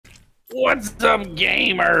What's up,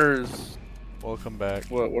 gamers? Welcome back.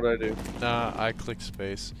 What'd I do? Nah, I clicked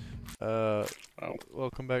space.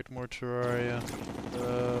 Welcome back to more Terraria.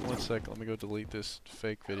 1 sec, let me go delete this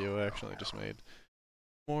fake video I actually just made.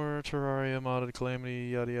 More Terraria modded Calamity,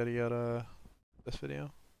 yada yada yada. This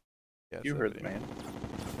video? Yeah, You heard the man.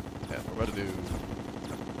 Yeah, we're about to do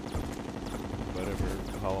whatever,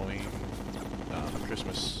 Halloween,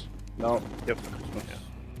 Christmas. No, yep, Christmas.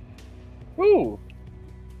 Yeah. Ooh!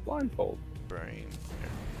 Blindfold. Brain. Here.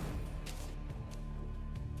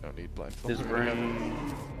 Don't need blindfold. His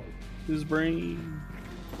brain. His brain.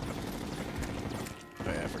 Oh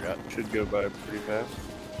yeah, I forgot. Should go by pretty fast.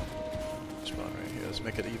 Spawn right here. Let's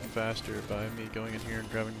make it even faster by me going in here and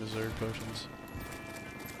grabbing the Zerg potions.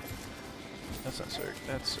 That's not Zerg,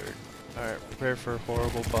 that's Zerg. Alright, prepare for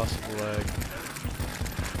horrible possible lag.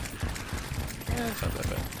 Yeah, it's not that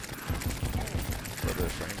bad. A little bit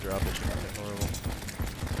of frame drop, it's nothing horrible.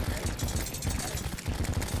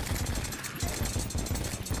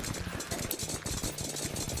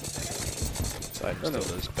 This item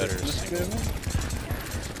still does better single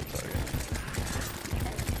target.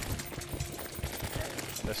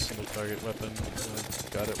 Best single target weapon.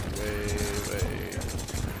 Got it way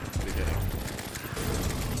beginning.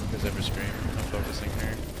 Because every scream, I'm focusing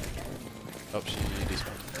here. Oh, she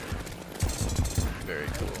despawned. Very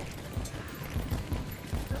cool.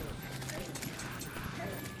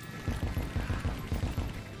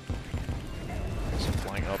 Some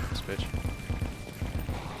flying up this bitch.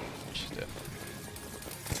 She's dead.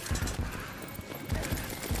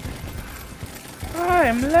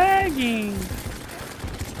 I'm lagging!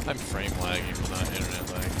 I'm frame lagging, but not internet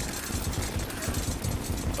lag.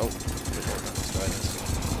 Oh, good work on this guidance.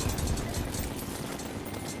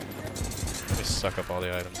 Let me suck up all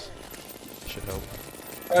the items. Should help.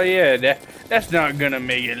 Oh yeah, that's not gonna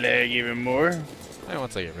make it lag even more. And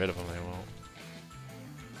once I get rid of them,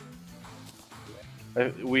 they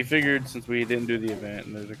won't. We figured since we didn't do the event,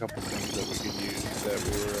 and there's a couple things that we could use, that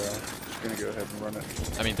we were just gonna go ahead and run it.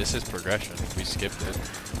 I mean, this is progression. We skipped it.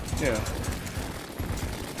 Yeah.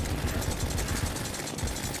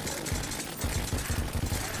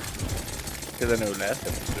 Because I know last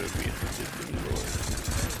episode we did the Lord.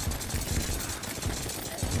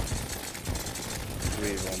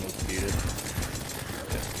 We've almost beat it.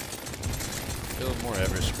 Yeah. Killed more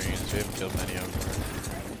ever screens. We haven't killed many of them.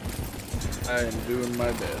 I am doing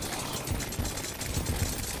my best.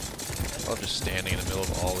 I'm just standing in the middle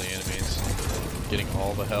of all the enemies, getting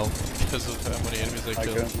all the health because of how many enemies I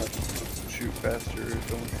killed. Shoot faster,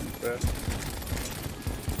 don't shoot fast.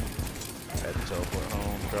 I had to teleport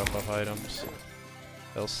home, drop off items,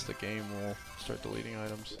 else the game will start deleting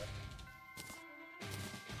items.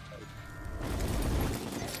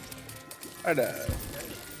 I died.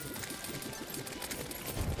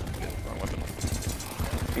 Wrong weapon.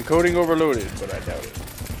 Encoding overloaded, but I doubt it.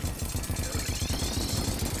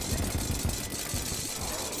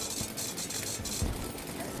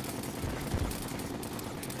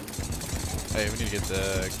 Hey, we need to get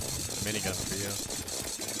the minigun for you.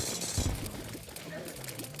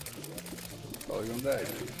 Probably gonna die.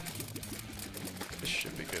 This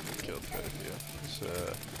should be good to kill quite a few. Let's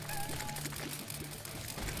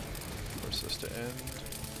force this to end.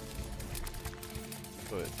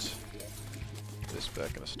 Put this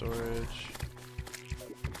back in the storage.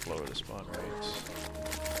 Lower the spawn rates.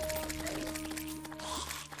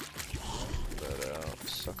 That out.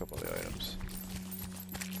 Suck up all the items.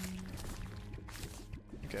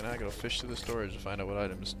 Okay, now I gotta fish through the storage to find out what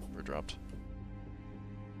items were dropped.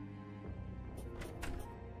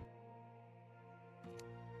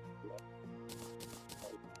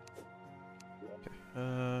 Okay,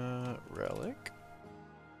 relic.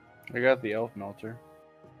 I got the elf melter.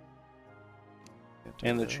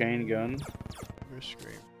 And the chain gun. Where's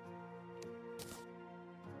Scream?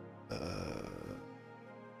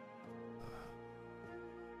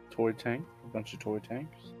 Toy tank. A bunch of toy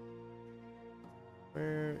tanks.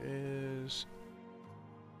 Where is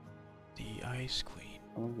the Ice Queen?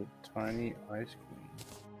 Oh, the tiny ice queen.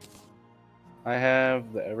 I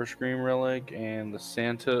have the Everscream relic and the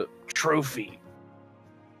Santa trophy.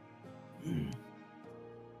 I'm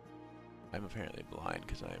apparently blind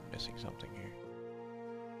because I'm missing something here.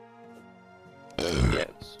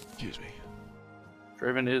 Yes. Excuse me.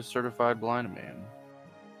 Draven is certified blind man.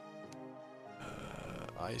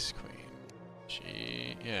 Ice Queen.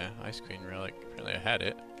 Yeah, Ice Queen relic. Apparently I had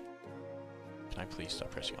it. Can I please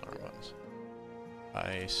stop pressing on our buttons?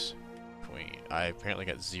 Ice Queen. I apparently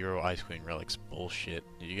got 0 Ice Queen relics. Bullshit.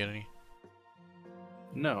 Did you get any?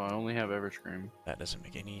 No, I only have Everscream. That doesn't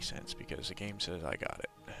make any sense because the game says I got it.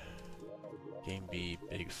 Game be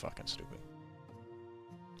big fucking stupid.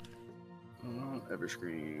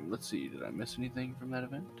 Everscream. Let's see. Did I miss anything from that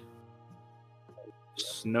event?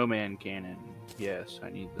 Snowman cannon. Yes, I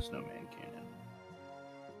need the snowman cannon.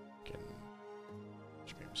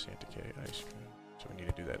 Scream Santa K ice cream. So we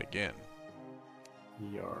need to do that again.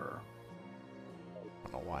 Yar. I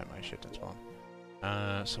don't know why my shit didn't spawn.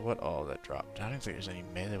 So what all that dropped? I don't think there's any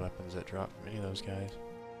melee weapons that dropped from any of those guys.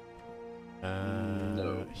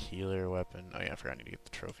 No. Healer weapon. Oh yeah, I forgot I need to get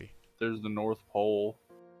the trophy. There's the North Pole.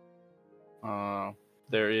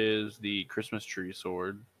 There is the Christmas tree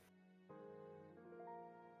sword.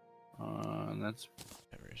 And that's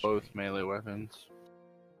both melee weapons.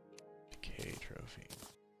 Decay trophy.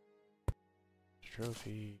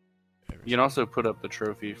 Trophy. You can also put up the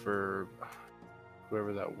trophy for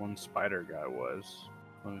whoever that one spider guy was.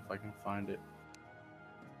 Let me if I can find it.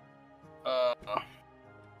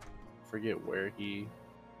 Forget where he's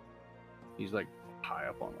like high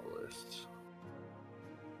up on the list.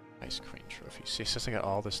 Ice cream trophy. See, it says I got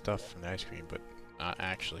all this stuff from the ice cream, but not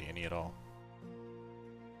actually any at all.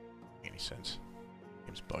 Any sense?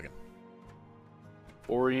 Game's bugging.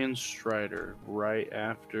 Orion Strider, right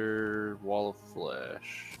after Wall of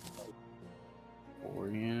Flesh.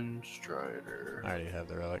 Orion Strider. I already have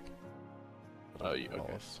the relic. Oh, you Wall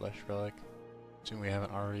okay? of Flesh relic. Assume we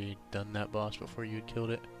haven't already done that boss before you had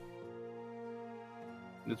killed it.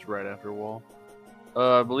 It's right after Wall.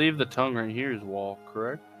 I believe the tongue right here is Wall,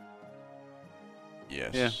 correct?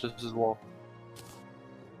 Yes. Yeah, this is Wall.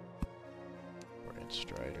 Orion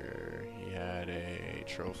Strider. He had a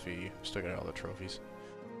trophy. Still got all the trophies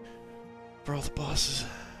for all the bosses.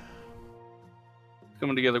 It's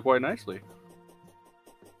coming together quite nicely.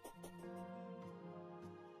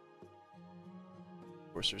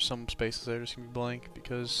 Of course, there's some spaces that are just gonna be blank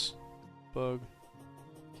because bug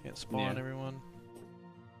can't spawn everyone.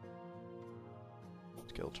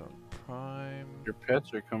 Skeleton Prime. Your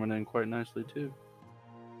pets are coming in quite nicely too.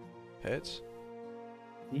 Pets?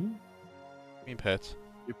 Hmm? I mean pets.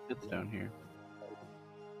 Your pets down here.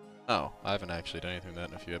 Oh, I haven't actually done anything with that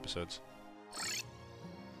in a few episodes.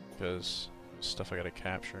 Because stuff I gotta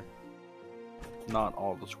capture. Not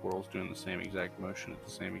all the squirrels doing the same exact motion at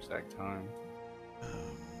the same exact time.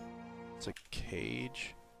 It's a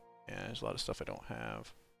cage. Yeah, there's a lot of stuff I don't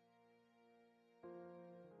have.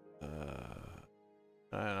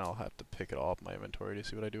 And I'll have to pick it all up in my inventory to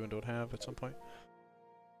see what I do and don't have at some point.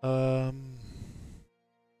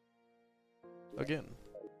 Again.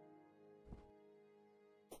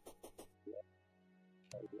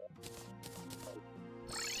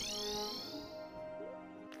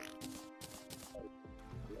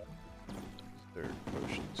 Third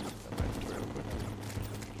potions in my inventory real quick.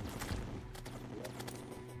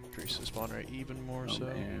 Increase the spawn rate even more so.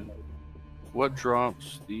 Man. What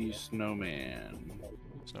drops the snowman?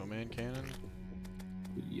 Snowman cannon?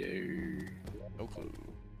 Yeah. No clue.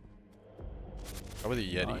 Probably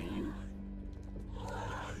the Yeti.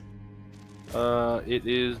 It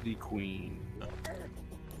is the queen. I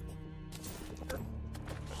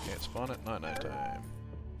can't spawn it, not nighttime.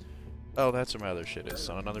 Oh, that's where my other shit is.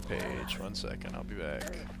 On another page. 1 second, I'll be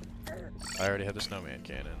back. I already have the snowman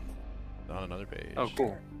cannon. On another page. Oh,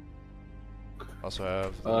 cool. Also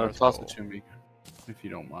have the North toss Pole. it to me, if you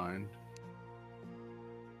don't mind.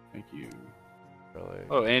 Thank you. Really?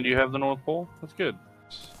 Oh, and you have the North Pole? That's good.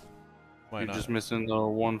 Why You're not? just missing the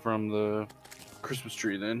one from the Christmas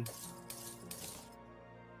tree then.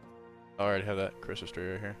 I already have that Christmas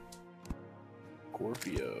tree right here.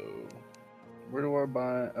 Scorpio. Where do I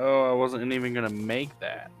buy? Oh, I wasn't even gonna make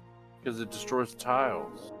that because it destroys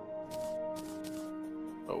tiles.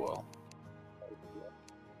 Oh well.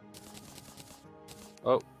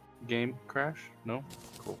 Oh, game crash? No?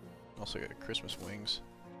 Cool. Also got Christmas wings.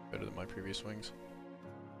 Better than my previous wings.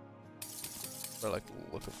 I like the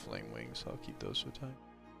look of flame wings. I'll keep those for the time.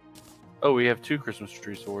 Oh, we have 2 Christmas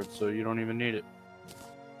tree swords, so you don't even need it.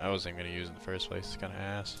 I wasn't even gonna use it in the first place. It's kind of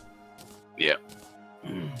ass. Yeah.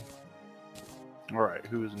 Alright,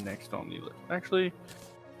 who is next on the list? Actually,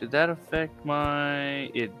 did that affect my...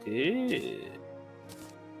 It did.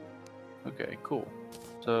 Okay, cool.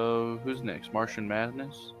 So, who's next? Martian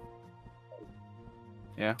Madness?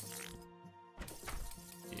 Yeah.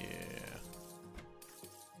 Yeah.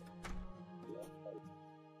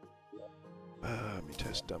 Let me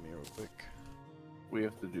test dummy real quick. We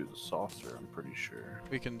have to do the saucer, I'm pretty sure.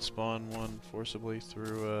 We can spawn one forcibly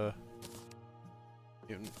through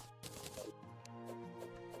Mutant.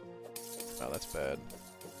 Oh, that's bad.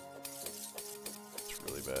 It's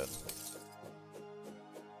really bad.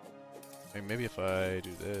 I mean, maybe if I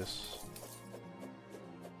do this,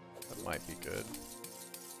 that might be good.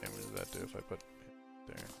 damage does that do if I put it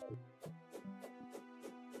there?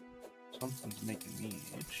 Something's making me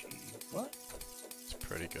itchy. What? It's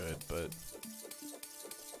pretty good, but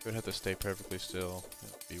it would have to stay perfectly still.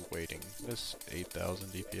 It'd be waiting. This 8,000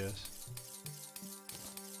 DPS.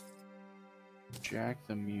 Jack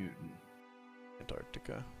the Mutant.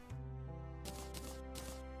 Antarctica.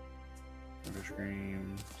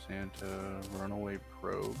 Scream, Santa, Runaway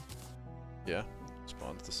Probe. Yeah,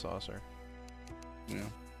 spawns the saucer. Yeah.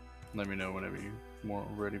 Let me know whenever you're more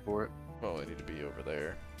ready for it. Well, I need to be over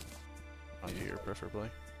there. On here, preferably.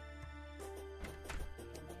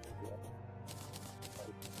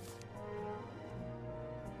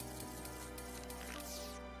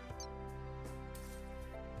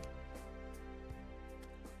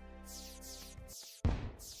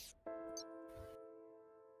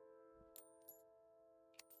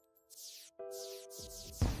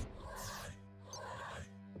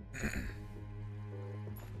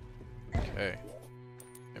 Okay,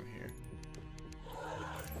 I'm here.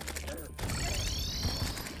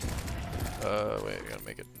 Wait, I gotta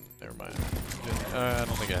make it. Never mind. I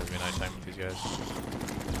don't think it has to be nighttime with these guys.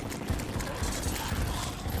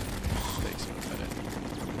 Takes a minute.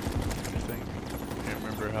 I think. Can't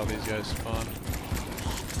remember how these guys spawn.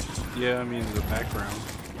 Yeah, I mean the background.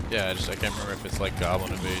 Yeah, I can't remember if it's like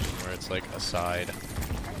Goblin Invasion where it's like a side.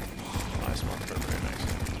 I spawn right next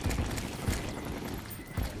to it.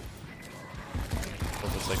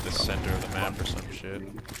 If it's like the center of the map or some shit.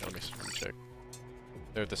 Let me check.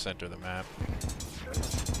 They're at the center of the map.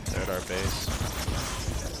 They're at our base.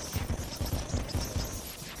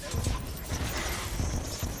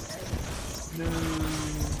 No. I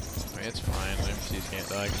mean, it's fine. The NPCs can't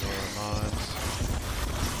die because we're mods.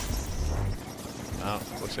 Oh,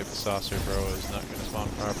 looks like the saucer bro is not going to spawn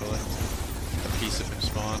properly. A piece of him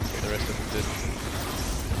spawned, but the rest of them didn't.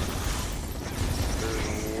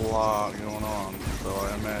 There's a lot going on, so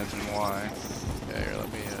I imagine why. Yeah, here,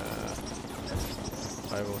 let me,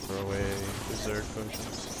 I will throw away Berserk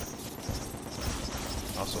potions.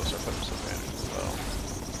 Also, start putting some damage as well.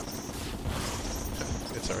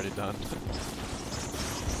 It's already done.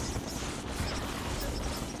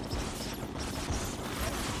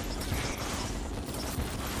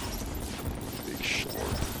 Big short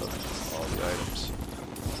of all the items.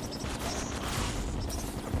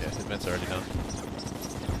 Yeah, his event's already done.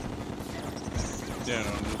 Yeah, no,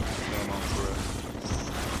 I'm just going on for it.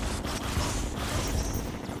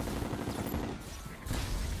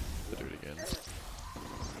 Do it again.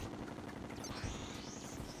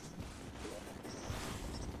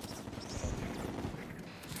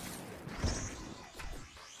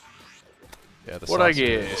 Yeah, the What'd I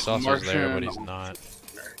get? The saucer's there, but Martian. he's not.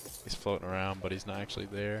 He's floating around, but he's not actually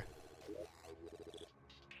there.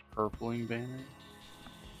 Purpling banner.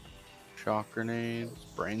 Shock grenades.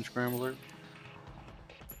 Brain scrambler.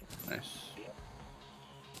 Nice.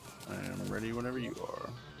 I am ready whenever you are.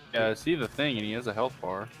 Yeah, I see the thing, and he has a health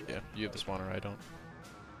bar. Yeah, you have the spawner, I don't.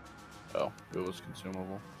 Oh, it was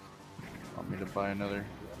consumable. Want me to buy another?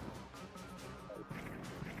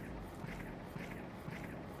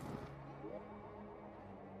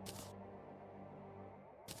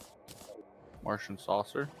 Martian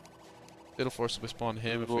saucer. It'll forcibly spawn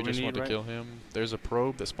him if What we we just want need, to right? kill him. There's a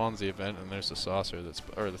probe that spawns the event, and there's the saucer that's,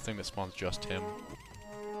 or the thing that spawns just him.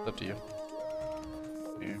 It's up to you.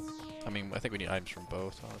 Yeah. I mean, I think we need items from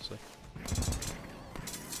both, honestly.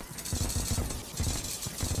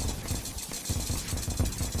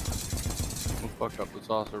 We'll fuck up the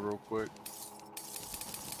saucer real quick.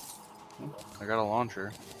 I got a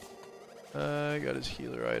launcher. I got his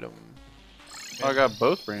healer item. Oh, I got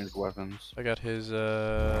both ranged weapons. I got his,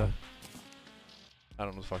 I don't know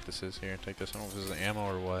what the fuck this is here. Take this. I don't know if this is ammo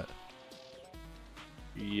or what.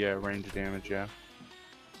 Yeah, range damage, yeah.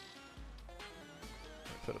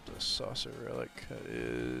 Put up the saucer relic. That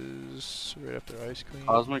is right after Ice Queen.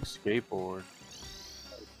 Cosmic skateboard.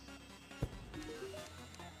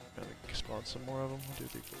 Gotta spawn some more of them. 1, 2,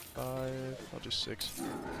 3, 4, 5. I'll do 6. Okay,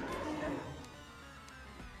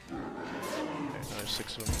 now there's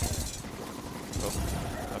 6 of them. Oh,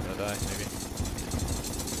 I'm gonna die, maybe.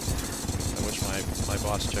 I wish my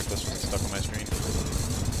boss checklist wasn't stuck on my screen.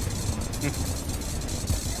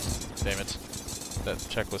 Damn it. That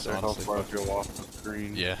checklist Their honestly. health bar go off the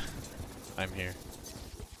screen. Yeah, I'm here.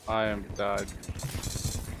 I am died.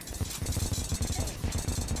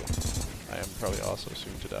 I am probably also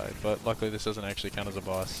soon to die, but luckily this doesn't actually count as a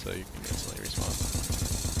boss, so you can instantly respawn.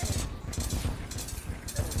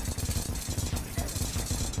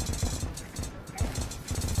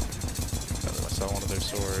 I saw one of their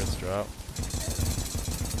swords drop.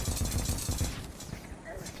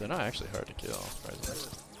 They're not actually hard to kill, surprisingly.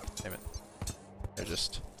 Damn it. They're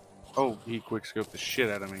just... Oh, he quickscoped the shit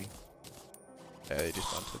out of me. Yeah, they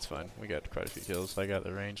despawned. It's fine. We got quite a few kills. I got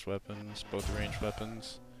the ranged weapons, both the ranged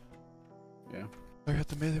weapons. Yeah. I got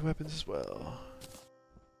the melee weapons as well.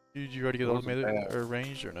 Did you already get all the melee or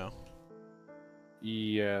ranged or no?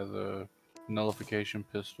 Yeah, the nullification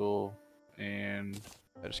pistol and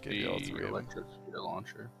I just gave you all three of them. electricity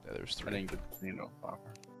launcher. Yeah, there's three. I didn't get the needle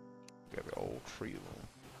popper. Got all three of them.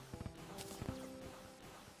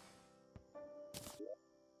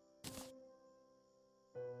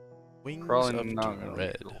 Wings Crawling of not Doom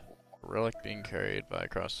Red. Relic being carried by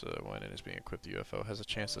across the when it is being equipped. The UFO has a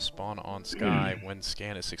chance to spawn on sky. When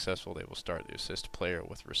scan is successful, they will start to assist player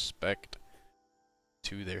with respect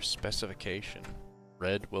to their specification.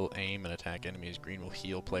 Red will aim and attack enemies. Green will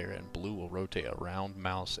heal player, and blue will rotate around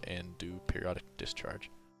mouse and do periodic discharge.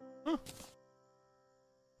 Huh.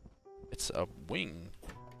 It's a wing.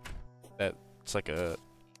 It's like a.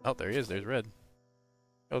 Oh, there he is. There's red.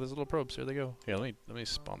 Oh, there's little probes. Here they go. Here, let me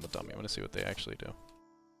spawn the dummy. I want to see what they actually do.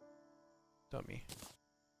 Dummy.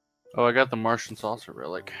 Oh, I got the Martian saucer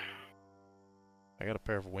relic. I got a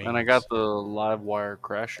pair of wings. And I got the live wire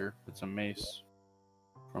crasher. It's a mace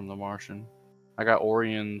from the Martian. I got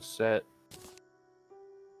Orion's set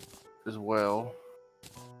as well.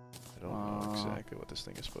 I don't know exactly what this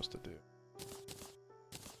thing is supposed to do.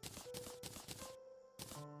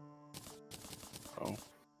 Oh.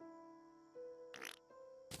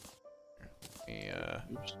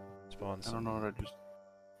 Oops. Spawn some. I don't know what I just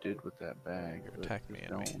did with that bag. Attack me,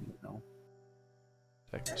 enemy.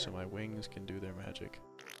 Attack me so my wings can do their magic.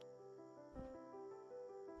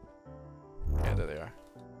 Yeah, there they are.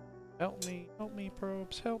 Help me,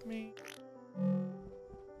 probes, help me.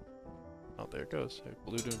 Oh, there it goes.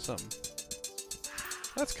 Blue doing something.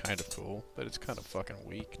 That's kind of cool, but it's kind of fucking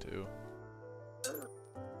weak, too.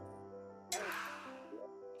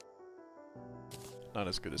 Not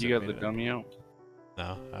as good as you got the dummy out?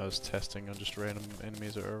 No, I was testing on just random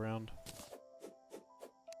enemies that are around.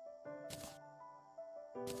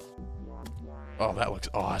 Oh, that looks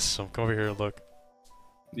awesome. Come over here and look.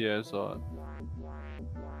 Yeah, I saw it.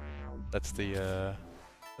 That's the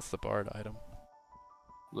bard item.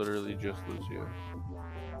 Literally just Lucio.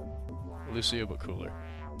 Lucio, but cooler.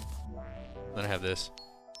 Then I have this.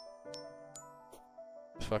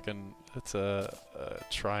 Fucking, it's a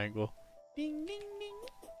triangle. Ding, ding, ding.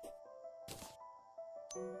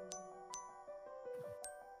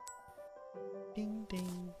 Ding,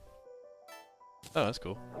 ding. Oh, that's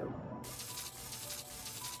cool.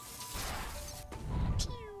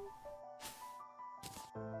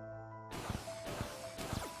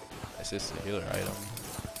 It's a healer item.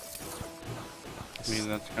 I mean,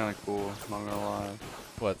 that's kind of cool, not gonna lie.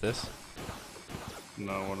 What, this?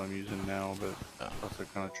 No, what I'm using now, but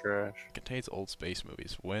that's kind of trash. It contains old space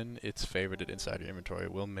movies. When it's favorited inside your inventory,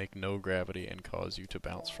 it will make no gravity and cause you to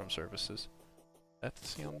bounce from surfaces. That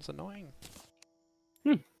sounds annoying.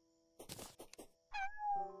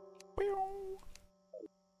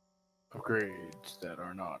 Upgrades that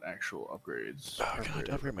are not actual upgrades. Oh, can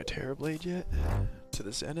I upgrade my Terra Blade yet? To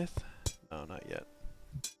the Zenith? No, not yet.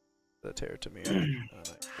 The Terra to me. No, not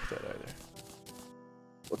with that either.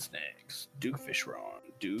 What's next? Duke Fishron.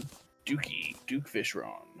 Duke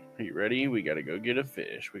Fishron. Are you ready? We gotta go get a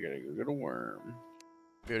fish. We gotta go get a worm.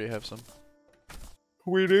 We already have some.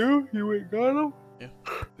 We do? You ain't got them? Yeah.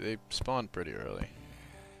 They spawn pretty early.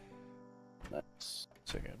 Nice.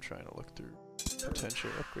 Second, I'm trying to look through potential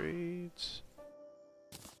upgrades.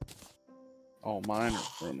 All mine are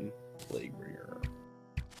from Plaguebringer.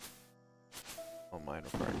 All mine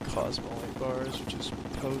require Cosmoite bars, which is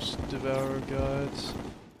post-Devour Gods.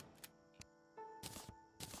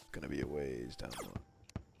 Gonna be a ways down the line.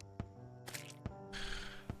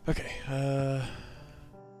 Okay,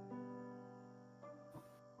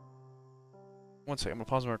 one second, I'm gonna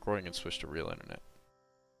pause my recording and switch to real internet.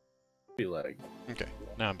 Be lag. Okay,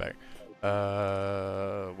 now I'm back.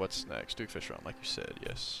 What's next? Duke Fishron, like you said,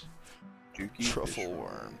 yes. Dukey Truffle Fishron.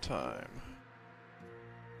 worm time.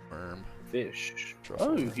 Worm. Fish. Truffle.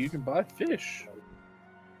 Oh, you can buy fish.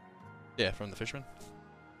 Yeah, from the fisherman.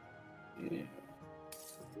 Yeah.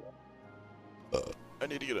 I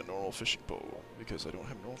need to get a normal fishing pole because I don't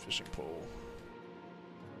have a normal fishing pole.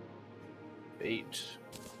 Bait.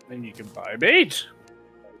 Then you can buy bait.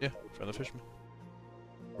 Yeah, from the fisherman.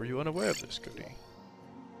 Were you unaware of this, Cody?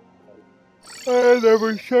 I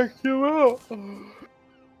never checked you out.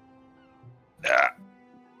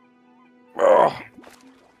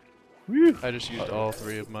 I just used all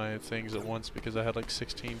 3 of my things at once because I had like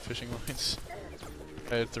 16 fishing lines.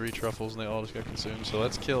 I had 3 truffles and they all just got consumed, so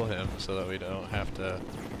let's kill him so that we don't have to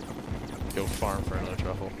go farm for another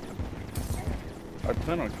truffle. I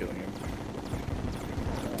plan on killing him.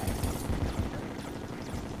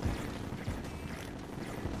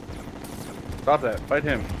 Stop that. Fight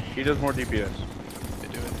him. He does more DPS. They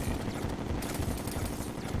do indeed.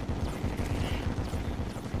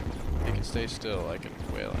 He can stay still. I can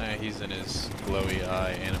wail. He's in his glowy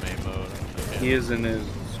eye anime mode. He is in his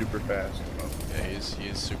super fast mode. Yeah, he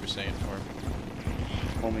is Super Saiyan form.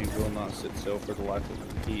 Homie will not sit still for the life of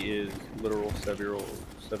him. He is literal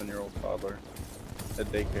 7-year-old toddler at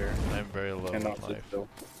daycare. I'm very low in Cannot sit life. still.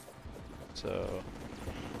 So,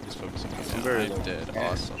 just focusing on I'm now. very I'm low. dead. Yeah.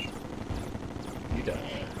 Awesome. You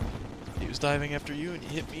died. He was diving after you and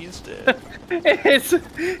he hit me instead.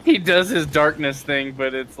 He does his darkness thing,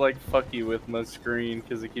 but it's like fucky with my screen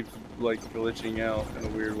because it keeps like glitching out in a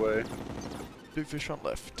weird way. Big fish on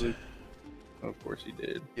left. Of course he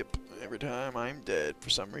did. Yep. Every time I'm dead, for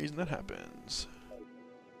some reason that happens.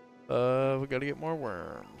 We gotta get more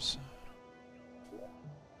worms.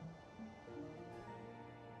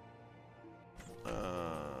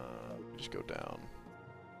 Just go down.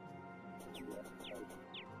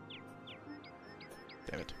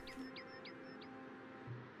 Damn it.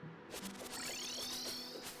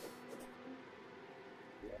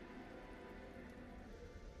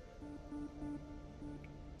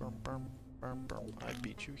 I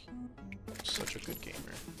beat you. Such a good gamer.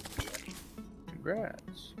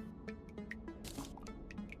 Congrats.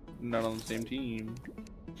 Not on the same team.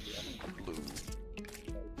 Blue.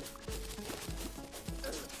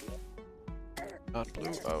 Not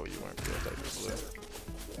blue? Oh, you weren't blue. I thought you were blue.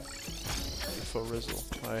 Info Rizzle.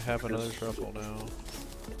 I have another truffle now.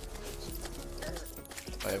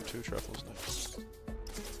 I have 2 truffles now.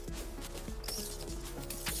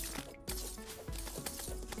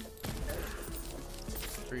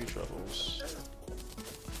 3 truffles.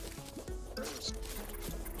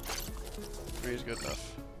 3 is good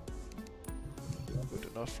enough. Good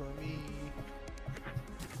enough for me.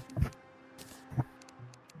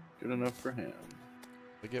 Good enough for him.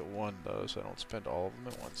 I get 1 though, so I don't spend all of them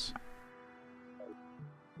at once.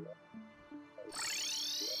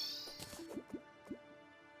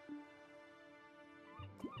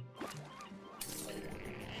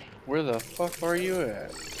 Where the fuck are you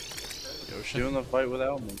at? Yoshi? Doing the fight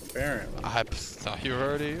without me, apparently. I thought you were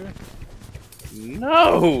already here.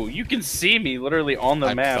 No! You can see me literally on the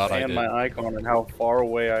I map thought I and did. my icon and how far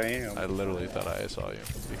away I am. I literally thought I saw you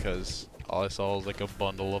because all I saw was like a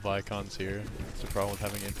bundle of icons here. It's the problem with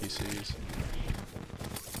having NPCs.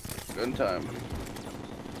 Good time.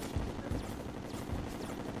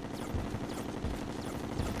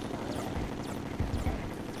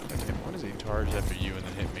 Damn, why does he charge after you and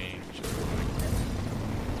then hit me? Just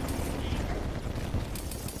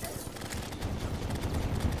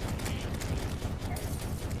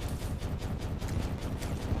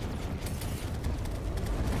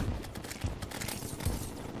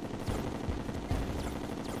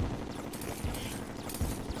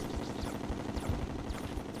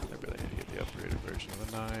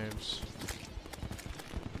knives.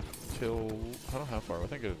 Till I don't know how far. I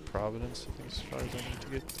think it's Providence. I think it's as far as I need to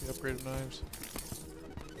get the upgraded knives.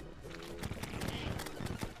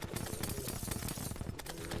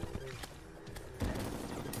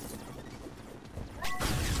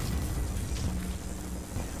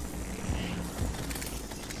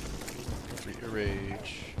 Complete your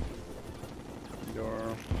rage. Your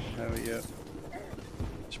hell yeah.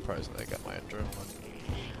 Surprised that I got my adrenaline.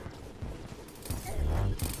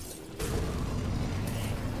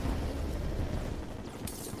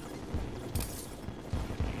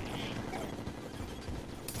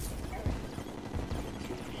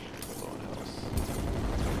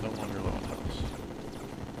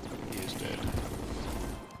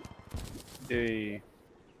 Hey.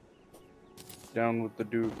 Down with the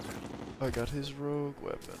Duke. I got his rogue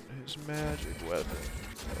weapon, his magic weapon,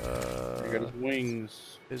 I got his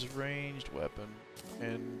wings. his ranged weapon,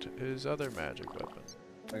 and his other magic weapon.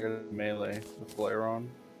 I got his melee, the flare on.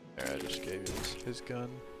 There, I just gave you his gun.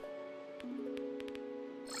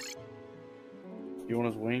 You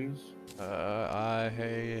want his wings? I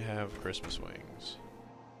have Christmas wings.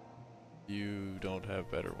 You don't have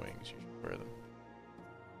better wings, you should wear them.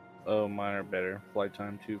 Oh, mine are better. Flight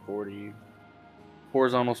time 240.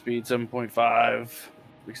 Horizontal speed 7.5.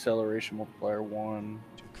 Acceleration multiplier 1.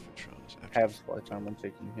 Duke Fishron is Halves flight time when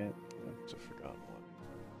taking hit. It's a forgotten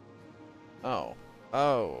one. Oh.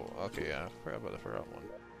 Oh, okay, yeah. I forgot about the forgotten one.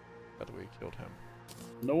 Thought we killed him.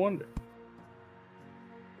 No wonder.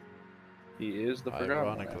 He is the forgotten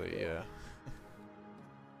one. Ironically, yeah.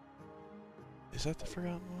 Is that the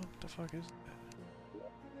forgotten one? What the fuck is that?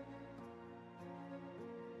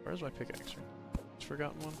 Where's my pickaxe? It's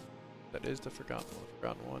forgotten one? That is the forgotten one. The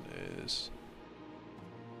forgotten one is...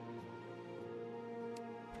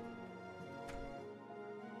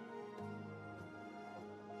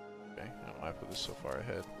 Okay, I don't know why I put this so far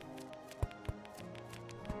ahead.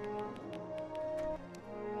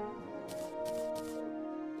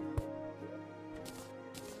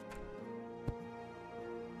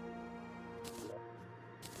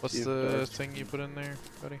 What's the thing you put in there,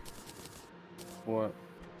 buddy? What?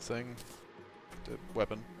 Thing? The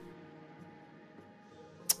weapon.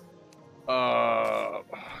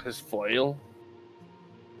 His flail?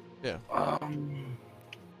 Yeah. Let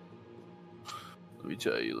me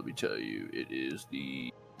tell you, it is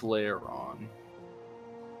the Flareon.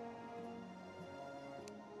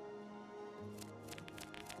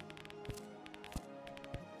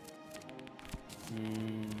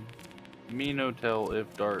 Me no tell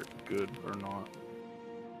if dart good or not.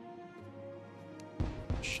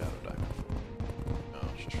 Shadow diamond. No,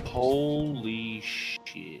 it's just Holy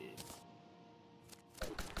shit.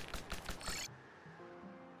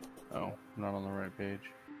 Oh, not on the right page.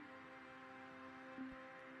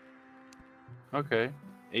 Okay.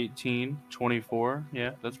 18, 24.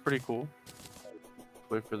 Yeah, that's pretty cool.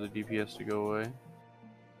 Wait for the DPS to go away.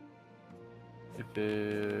 If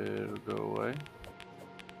it'll go away.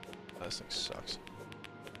 This thing sucks.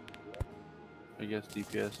 I guess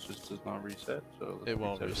DPS just does not reset, so it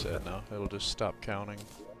won't reset now. It'll just stop counting.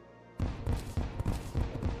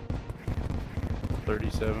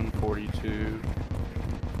 37, 42,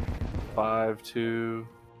 5, 2.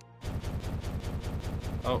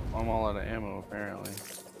 Oh, I'm all out of ammo apparently.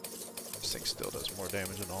 This thing still does more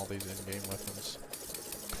damage than all these in-game weapons.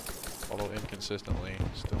 Although inconsistently,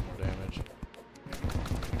 still more damage.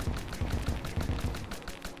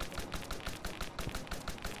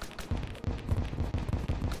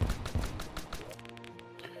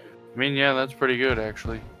 I mean, yeah, that's pretty good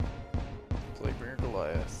actually. Plaguebringer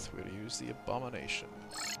Goliath. We're gonna use the Abomination.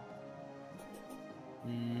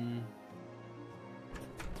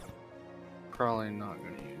 Probably not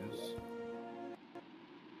gonna use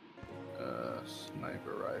a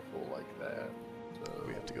sniper rifle like that. So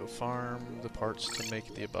We have to go farm the parts to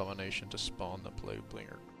make the Abomination to spawn the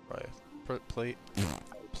Plaguebringer Goliath.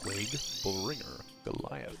 Plaguebringer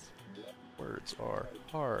Goliath. Words are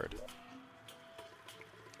hard.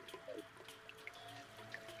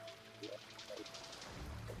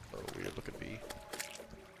 Oh, weird looking bee.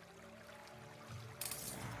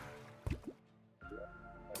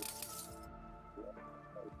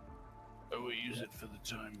 I will use it for the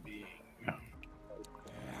time being.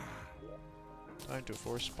 Time to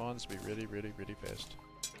force spawns to be really fast.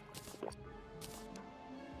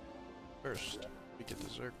 First, we get the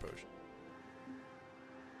Zerg potion.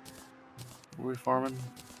 What are we farming?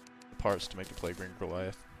 Parts to make the Plaguebringer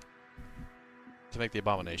Goliath. To make the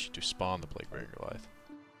Abomination to spawn the Plaguebringer Goliath.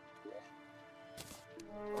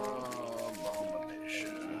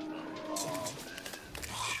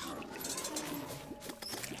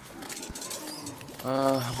 Abomination.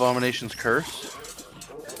 Abomination's curse?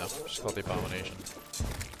 No, it's just called the Abomination.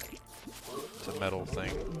 It's a metal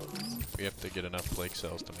thing. We have to get enough plague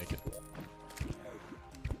cells to make it.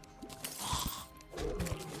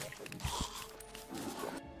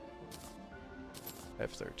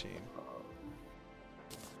 F13.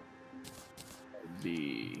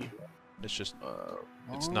 It's just,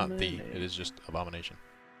 it's not the, it is just Abomination.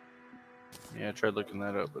 Yeah, I tried looking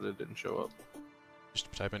that up, but it didn't show up.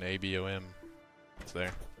 Just type in ABOM. It's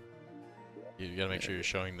there. You gotta make sure you're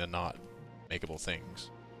showing the not makeable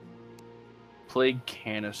things. Plague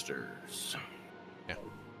canisters. Yeah.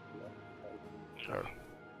 Sure.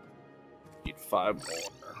 Need 5 more.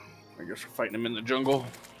 I guess we're fighting him in the jungle.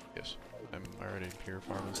 Yes. I'm already here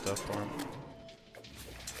farming stuff for him.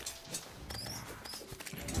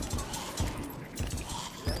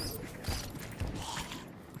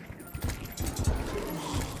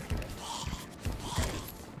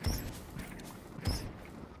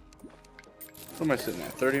 What am I sitting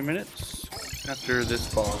at? 30 minutes? After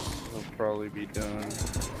this boss, will probably be done.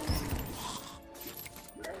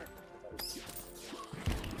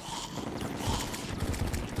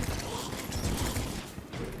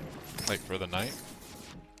 Like for the night?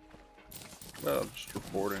 Well, just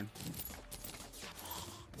recording.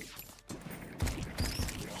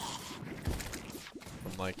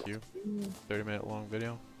 Unlike you. 30-minute long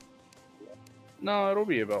video? No, it'll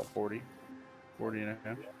be about 40. 40 and a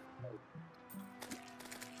half.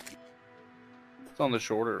 It's on the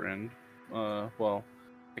shorter end. Well,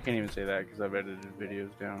 I can't even say that because I've edited videos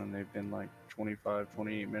down and they've been like 25,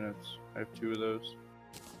 28 minutes. I have 2 of those.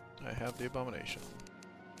 I have the Abomination.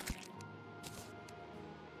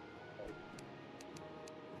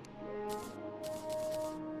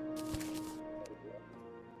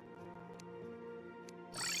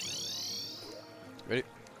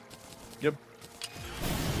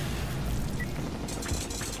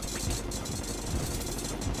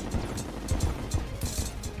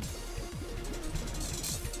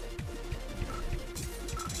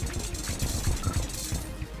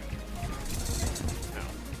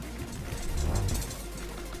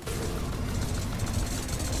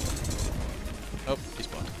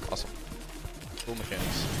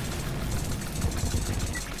 mechanics.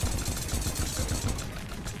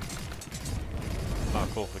 Oh,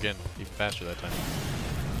 cool. Again, even faster that time.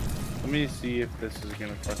 Let me see if this is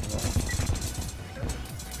gonna fucking work.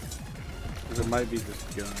 Because it might be this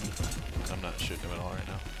gun. I'm not shooting him at all right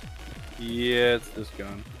now. Yeah, it's this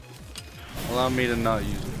gun. Allow me to not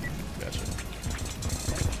use it. Gotcha.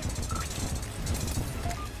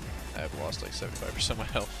 I've lost like 75% of my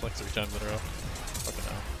health like 3 times in a row. Fucking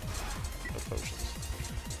hell. No potions.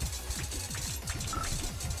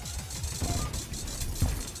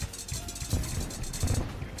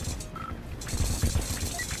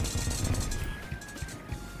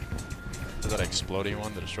 Is that exploding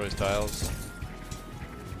one that destroys tiles?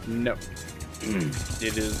 No.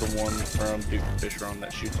 It is the one from Fishron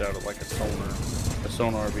that shoots out at like a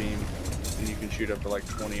sonar beam, and you can shoot up to like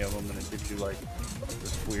 20 of them, and it gives you like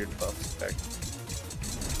this weird buff effect.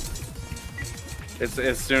 It's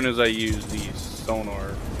as soon as I use the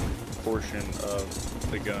sonar portion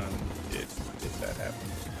of the gun, that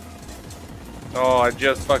happens. Oh, I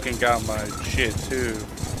just fucking got my shit too.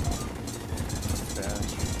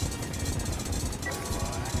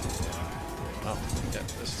 Oh, yeah,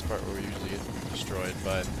 this is the part where we usually get destroyed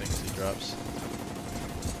by the things he drops.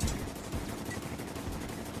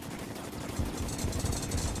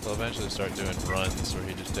 We'll eventually start doing runs where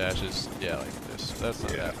he just dashes, yeah, like this. That's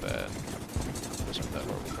not that bad. Those aren't that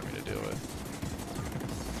horrible for me to deal with.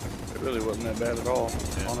 It really wasn't that bad at all,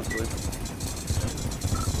 honestly.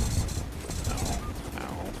 Ow.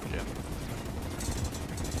 Ow. Yeah.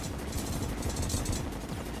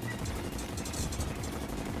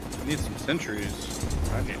 I need some sentries.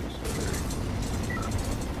 I need some sentries.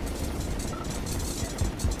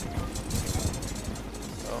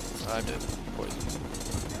 Oh, I did. Poison.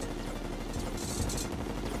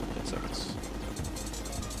 10 seconds.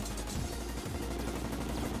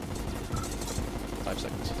 5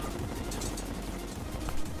 seconds.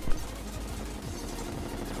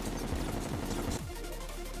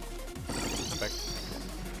 I'm back.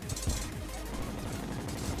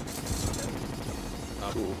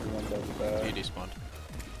 Cool. He despawned.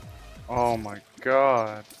 Oh my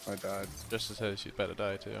god. I died. Just as he's about to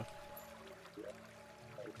die too.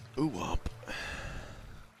 Ooh womp.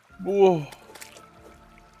 Whoa.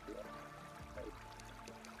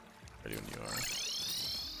 Ready when you are.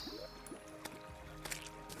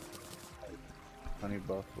 Honey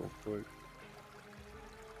buff real quick.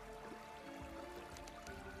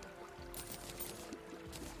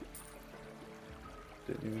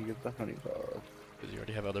 Didn't even get the honey buff. Does he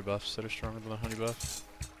already have other buffs that are stronger than the honey buff?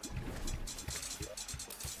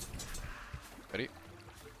 Ready?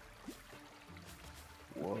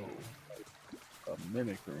 Whoa. A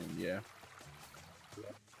mimic room, yeah.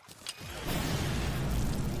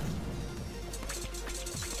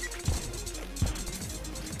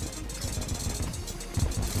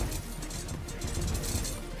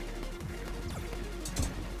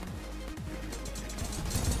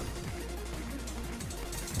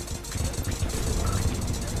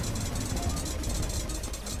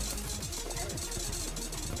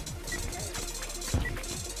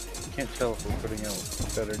 Can't tell if we're putting out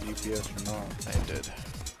better DPS or not. I did.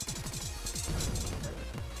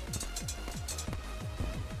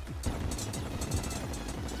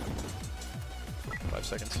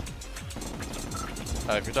 Seconds.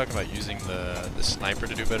 If you're talking about using the sniper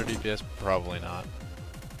to do better DPS, probably not.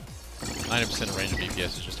 90% range of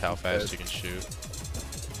DPS is just how fast you can shoot.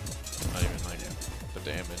 Not even like the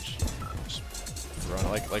damage. Just run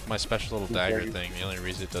like my special little dagger thing. The only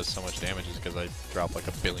reason it does so much damage is because I drop like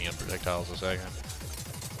 1 billion projectiles a second.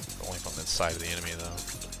 Only from the side of the enemy though.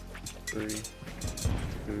 3,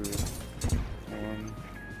 2, 1.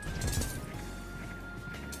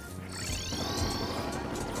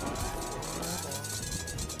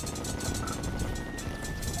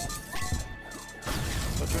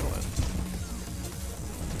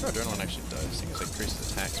 Adrenaline actually does. I think it's like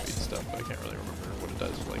increases attack speed and stuff, but I can't really remember what it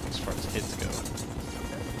does like as far as hits go.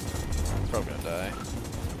 It's probably gonna die.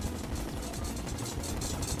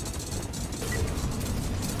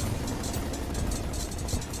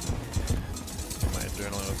 My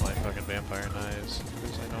adrenaline with my fucking vampire knives,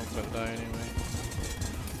 because I know I'm gonna die anyway.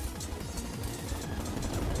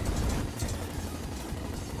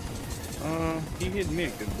 He hit me a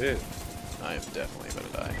good bit. I am definitely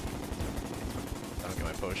gonna die. I don't get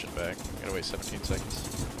my potion back. I gotta wait 17 seconds.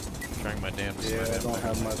 I'm trying my damnedest. Yeah, I don't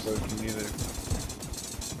have my potion either.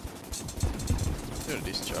 Did a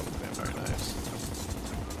decent job with vampire knives.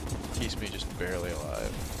 Keeps me just barely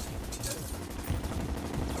alive.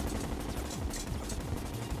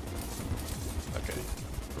 Okay.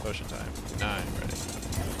 Potion time. 9, ready.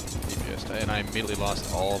 DPS time. And I immediately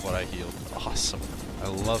lost all of what I healed. Awesome. I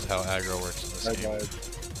love how aggro works in this game.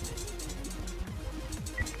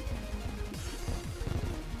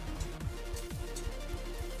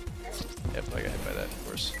 Yep, I got hit by that, of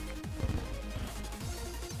course.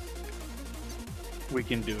 We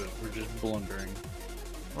can do it. We're just blundering.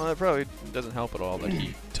 Well, that probably doesn't help at all that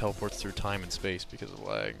he teleports through time and space because of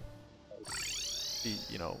lag. He,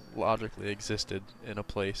 you know, logically existed in a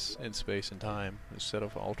place in space and time instead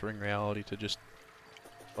of altering reality to just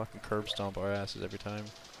fucking curb stomp our asses every time.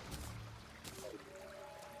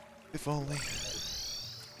 If only.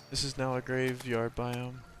 This is now a graveyard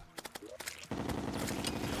biome. So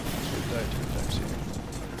we died 2 times here.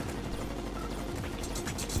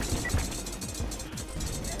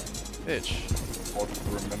 Bitch. What to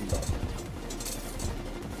remember.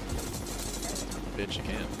 Bitch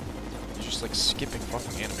again. He's just like skipping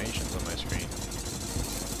fucking animations on my screen.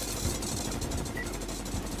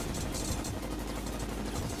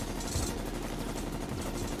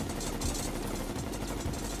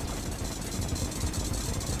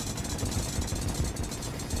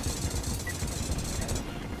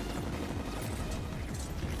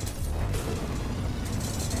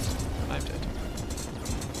 I'm dead.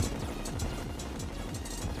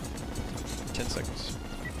 10 seconds.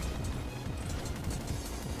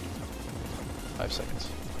 5 seconds.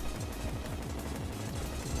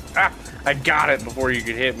 Ah! I got it before you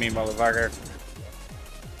could hit me, motherfucker.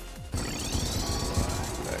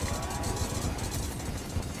 Back.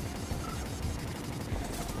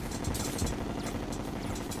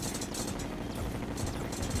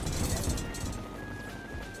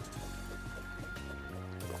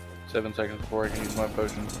 Seven seconds before I can use my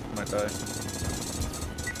potion. Might die.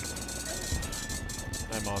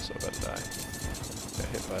 I'm also about to die. Got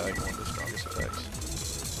hit by like one of the strongest attacks.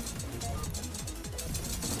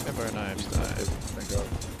 Vampire knives die. Thank God.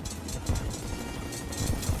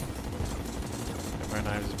 Vampire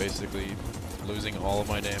knives is basically losing all of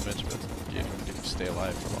my damage, but getting to stay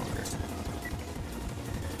alive for longer.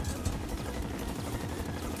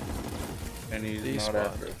 And he's Despawned. not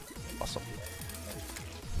after it. Awesome.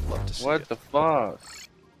 Love to see What it. the fuck?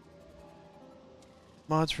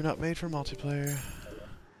 Mods were not made for multiplayer.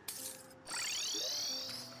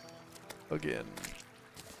 Again.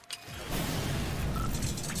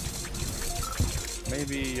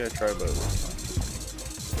 Maybe I try both.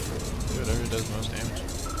 Do whatever does most damage.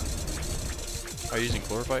 Are you using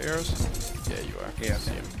Glorify arrows? Yeah, you are. Yeah.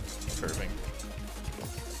 See 'em curving.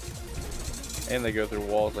 And they go through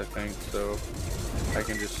walls, I think, so I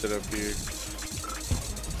can just sit up here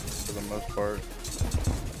for the most part.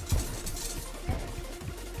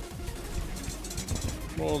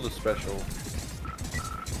 Well, the special.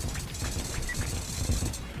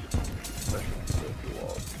 Special go through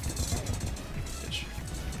walls. Bitch.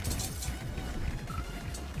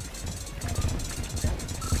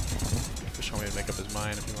 Fishron way to make up his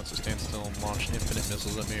mind if he wants to stand still and launch infinite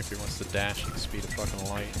missiles at me, if he wants to dash at the speed of fucking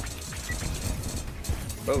light.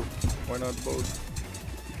 Both. Why not both?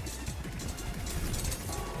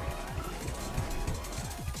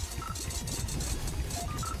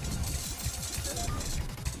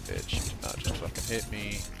 Bitch, do not just fucking hit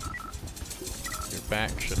me. Your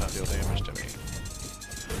back should not deal damage to me.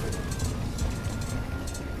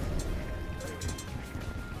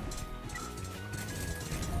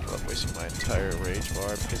 I love wasting my entire rage bar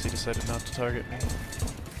because he decided not to target me.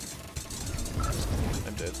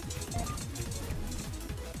 I'm dead.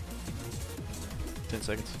 10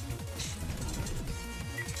 seconds.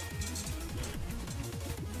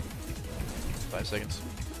 5 seconds.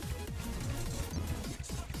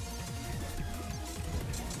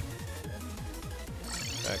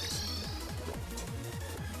 Back.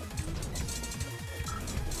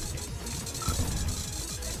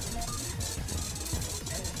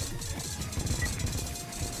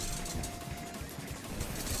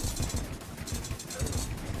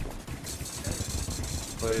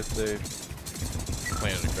 Play it safe.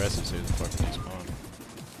 Playing it aggressive so the fuck despawn.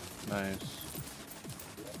 Nice.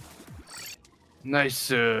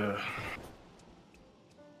 Nice.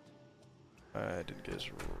 I didn't get his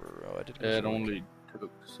I did get his It rogue. only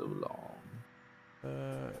took so long.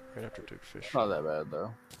 Right after took fish. Not that bad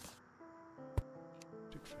though.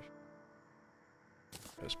 Took fish.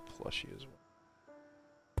 As plushy as well.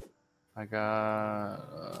 I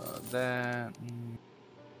got that.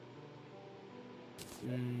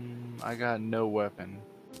 I got no weapon.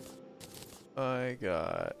 I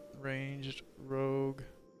got ranged rogue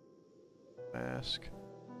mask.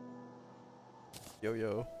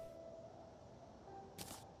 Yo-yo.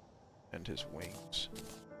 And his wings.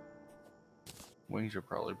 Wings are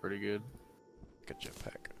probably pretty good. Like a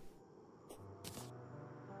jetpack.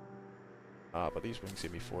 Ah, but these wings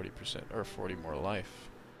give me 40% or 40 more life.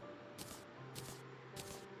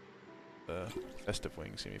 The festive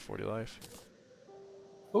wings give me 40 life.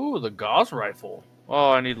 Ooh, the Gauss rifle.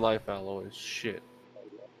 Oh, I need life alloys. Shit.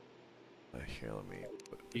 Here, let me.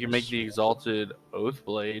 You can make the exalted oath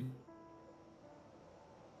blade.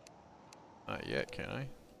 Not yet, can I?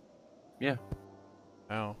 Yeah.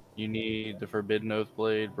 How? You need the forbidden oath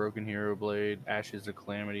blade, broken hero blade, ashes of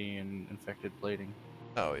calamity, and infected plating.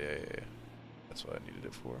 Oh yeah, yeah, yeah. That's what I needed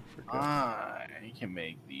it for. Forgot. I can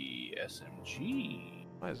make the SMG.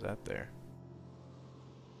 Why is that there?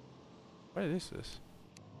 What is this?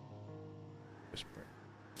 Whisper.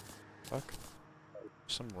 Fuck.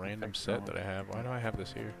 Some random set that I have. Why do I have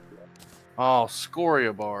this here? Oh,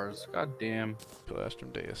 scoria bars. God damn.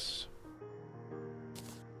 Pilastrum Deus.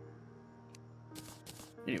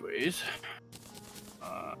 Anyways.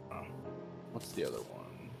 What's the other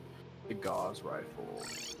one? The Gauss rifle.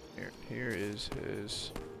 Here is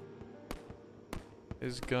his.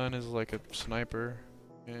 His gun is like a sniper,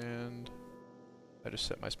 and I just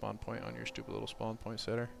set my spawn point on your stupid little spawn point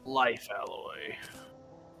setter. Life alloy.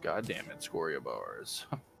 God damn it, scoria bars.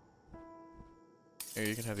 Here,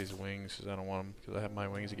 you can have these wings, because I don't want them, because I have my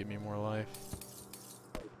wings to give me more life.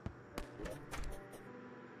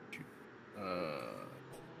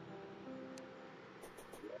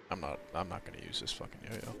 I'm not gonna use this fucking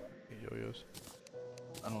yo-yo. Yo-yos.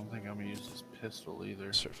 I don't think I'm gonna use this pistol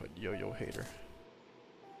either. Certified yo-yo hater.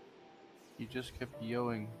 You just kept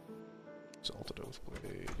yoing. Exalted Oath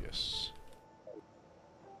Blade, yes.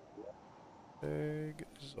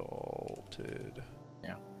 Exalted.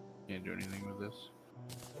 Yeah, can't do anything with this.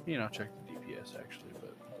 You know, check the DPS actually,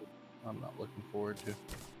 but I'm not looking forward to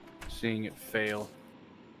seeing it fail.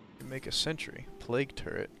 You make a sentry. Plague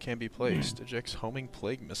turret can be placed. Ejects homing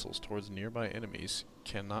plague missiles towards nearby enemies.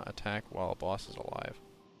 Cannot attack while a boss is alive.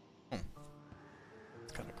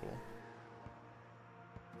 It's kind of cool.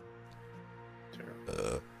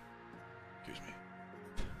 Excuse me.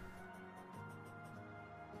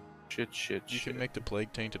 Shit. You can make the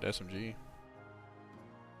plague tainted SMG.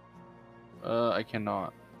 I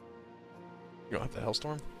cannot. You don't have the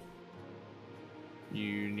Hellstorm?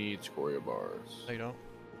 You need scoria bars. No, you don't.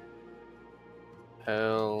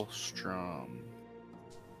 Hellstrom.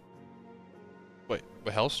 Wait,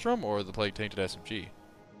 the Hellstrom or the plague tainted SMG?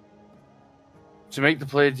 To make the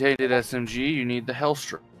plague tainted SMG, you need the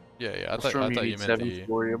Hellstrom. Yeah, I thought you meant 7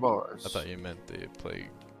 scoria bars. I thought you meant the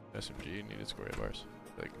plague SMG needed scoria bars.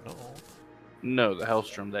 Like, no. No, the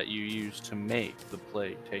Hellstrom that you use to make the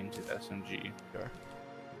plague tainted SMG. Sure.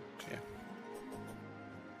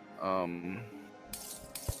 Yeah.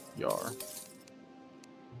 Yar.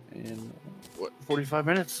 And what? 45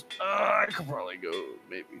 minutes? I could probably go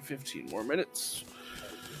maybe 15 more minutes.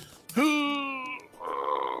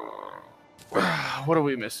 What are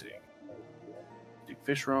we missing? Duke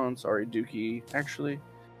Fishron. Sorry, Dookie. Actually,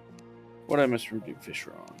 what did I miss from Duke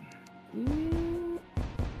Fishron?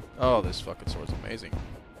 Oh, this fucking sword's amazing.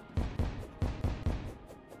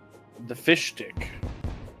 The fish stick.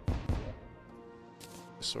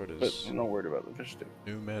 This sword is. But I'm not worried about the fish stick.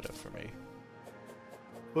 New meta for me.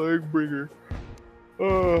 Plaguebringer.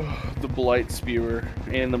 The Blight Spewer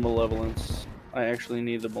and the Malevolence. I actually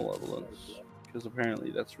need the Malevolence because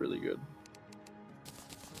apparently that's really good.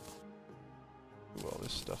 Do all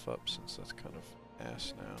this stuff up since that's kind of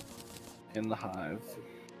ass now. In the Hive.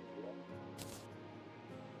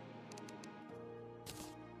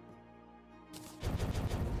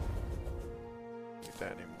 Get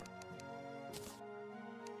that anymore.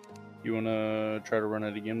 You wanna try to run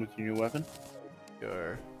it again with your new weapon?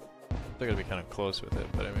 Sure. They're gonna be kind of close with it,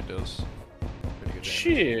 but I mean, it does pretty good damage.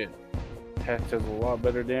 Shit! Tech does a lot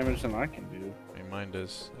better damage than I can do. I mean, mine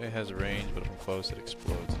does. It has a range, but from close it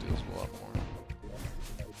explodes. It deals a lot more.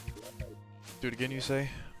 Do it again, you say?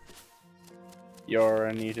 Yar,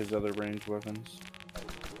 I need his other ranged weapons.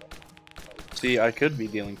 See, I could be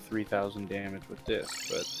dealing 3,000 damage with this,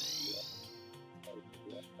 but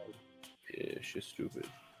it's just stupid.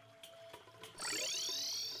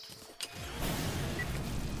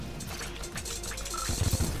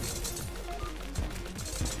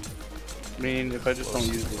 I mean, if I just don't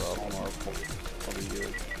use this on our I'll be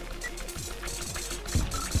good.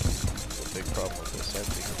 The big problem with this, I have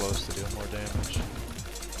to be close to deal more damage.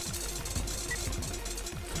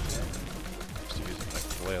 Just using my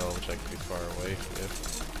flail, which I can be far away with.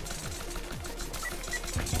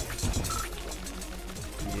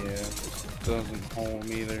 Yeah, this doesn't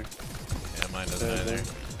home either. Yeah, mine doesn't either.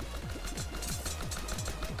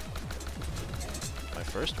 My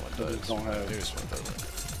first one I does. just don't have. The newest one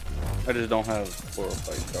doesn't. I just don't have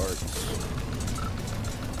chlorophyte darts.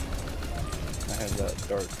 I have that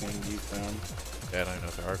dart thing you found. Yeah, I don't even know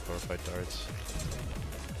if there are chlorophyte darts.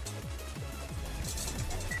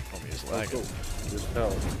 Homie is lagging. Oh, cool. Just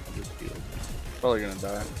fell. Just healed. Probably gonna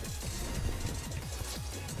die.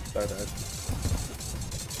 I died.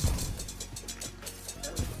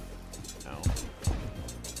 Ow.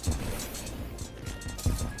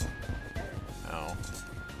 Ow.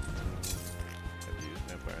 Have to use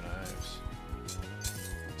vampire knives.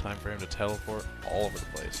 Time for him to teleport all over the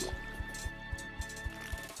place.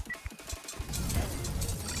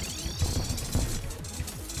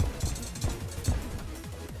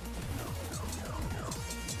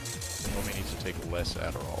 Homie needs to take less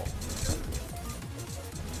Adderall.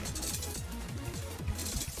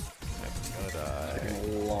 I'm gonna die. Taking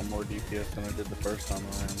a lot more DPS than I did the first time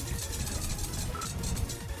around.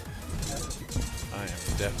 I am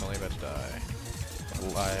definitely about to die.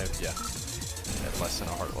 Alive, yeah. I have less than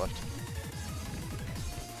a heart left.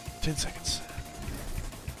 10 seconds.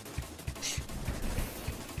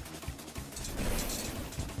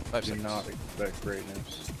 I 5 do seconds. not expect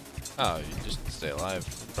greatness. Oh, you just stay alive.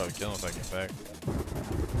 Probably kill him if I get back.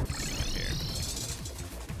 Here.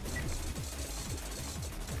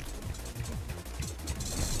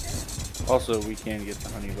 Also, we can get the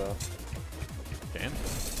honey buff. Can?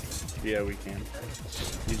 Yeah, we can.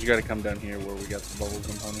 You just gotta come down here where we got the bubbles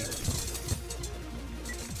and honey.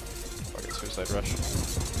 Fucking suicide rush.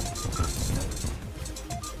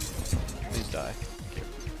 Please die. Thank you.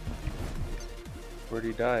 Where'd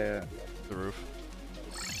he die at? The roof.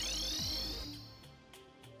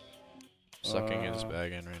 Sucking his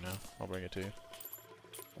bag in right now. I'll bring it to you.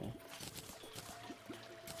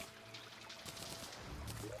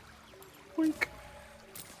 Wink.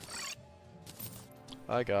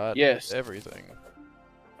 I got Yes. everything.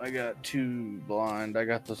 I got 2 blind. I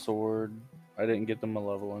got the sword. I didn't get the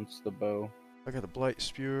malevolence, the bow. I got the Blight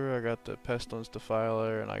Spewer, I got the Pestilence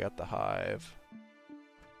Defiler, and I got the Hive.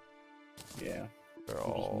 Yeah. They're I'm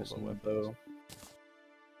just all the missing weapons. bow.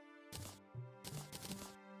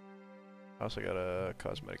 I also got a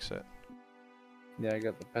cosmetic set. Yeah, I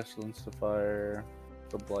got the pestilence to fire,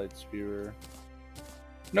 the blight spewer.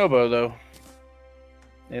 No bow though.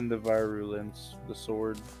 And the virulence, the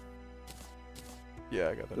sword. Yeah,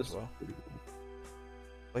 I got that This as well. is pretty cool.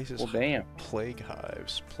 Places Well, damn. Plague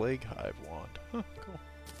Hives. Plague Hive wand. Huh, cool.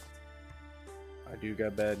 I do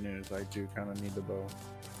got bad news. I do kind of need the bow.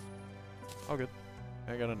 All good.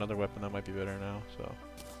 I got another weapon that might be better now, so.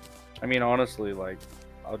 I mean, honestly, like,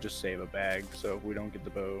 I'll just save a bag. So if we don't get the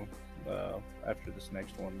bow after this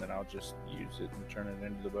next one, then I'll just use it and turn it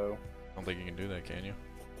into the bow. I don't think you can do that, can you?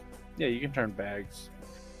 Yeah, you can turn bags.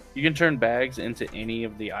 You can turn bags into any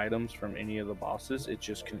of the items from any of the bosses. It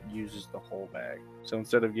just uses the whole bag. So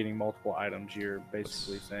instead of getting multiple items, you're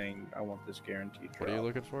basically saying, I want this guaranteed drop. What are you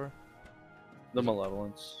looking for? The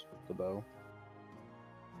malevolence, the bow.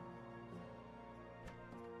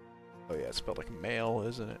 Oh yeah, it's spelled like male,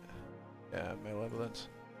 isn't it? Yeah, malevolence.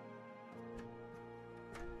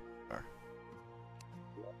 I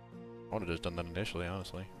would have just done that initially,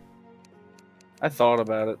 honestly. I thought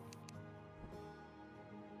about it.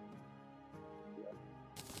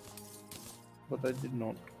 But I did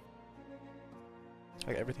not.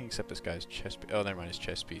 I got everything except this guy's chest piece. Oh, never mind, his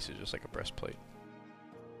chest piece is just like a breastplate.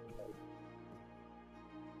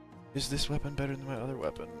 Is this weapon better than my other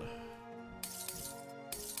weapon?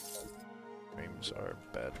 Frames are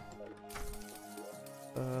bad.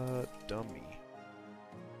 Dummy.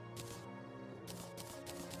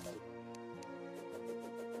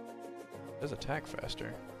 It does attack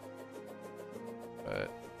faster.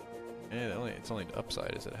 But its only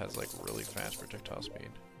upside is it has like really fast projectile speed.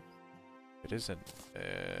 It isn't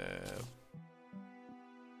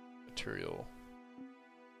material.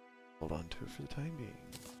 Hold on to it for the time being.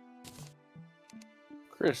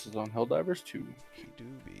 Chris is on Helldivers 2. He do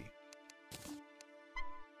be.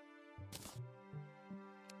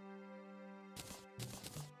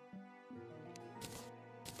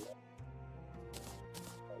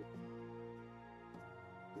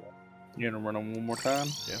 You gonna run them one more time?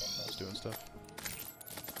 Yeah, just doing stuff.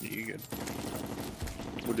 You good.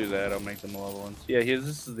 We'll do that. I'll make the malevolence. Yeah,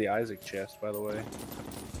 this is the Isaac chest, by the way.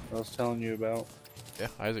 I was telling you about. Yeah,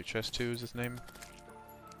 Isaac Chest 2 is his name.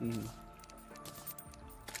 Mm.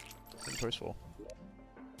 Inventory's full.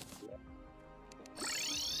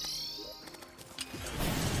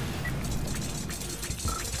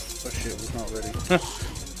 Oh shit, was not ready.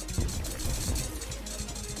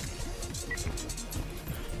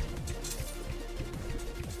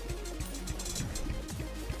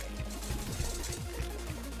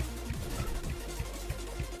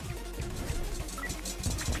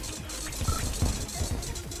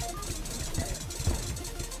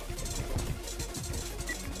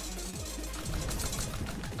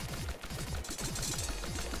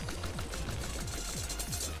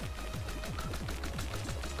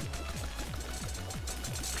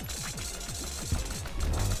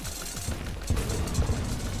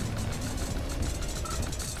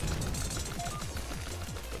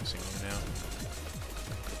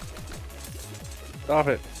 Stop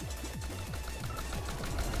it.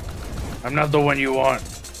 I'm not the one you want.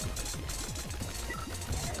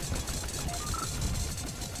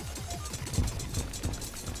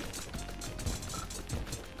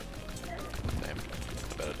 Damn.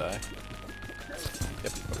 I better die.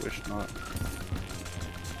 Yep, I wish not.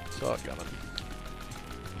 Saw it coming.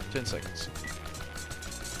 10 seconds.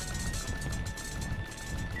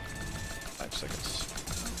 5 seconds.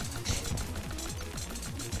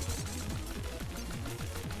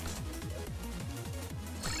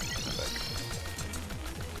 Come back.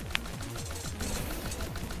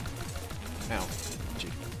 Ow.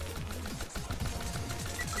 Gee.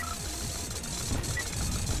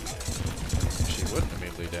 She wouldn't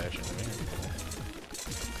immediately dash into me.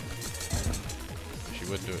 She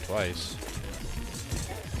wouldn't do it twice.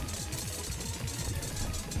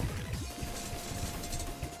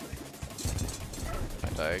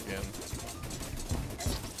 Die again.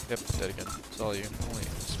 Yep, dead again. It's all you. Only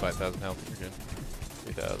it's 5,000 health. You're good.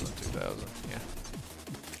 3,000, 2,000. Yeah.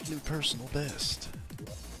 New personal best.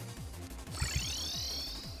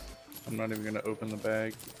 I'm not even gonna open the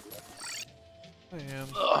bag. I am.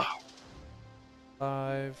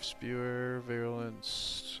 5 spewer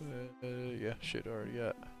virulence. Yeah, shit already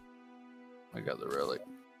got. I got the relic.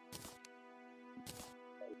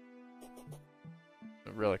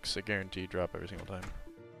 The relic's a guaranteed drop every single time.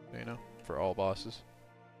 You know, for all bosses.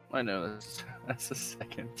 I know that's the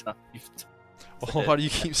second time you've done Well, why do you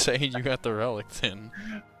keep saying you got the relic then?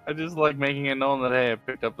 I just like making it known that hey, I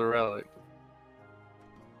picked up the relic.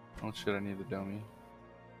 Oh shit, I need the dummy.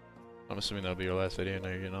 I'm assuming that'll be your last video. Now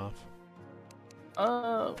you're getting off.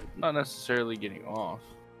 Not necessarily getting off.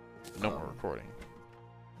 No more recording.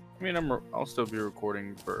 I mean, I'll still be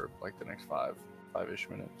recording for like the next five-ish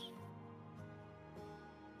minutes.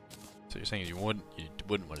 So you're saying you wouldn't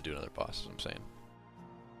want to do another boss? Is what I'm saying.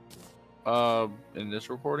 In this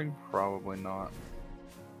recording, probably not.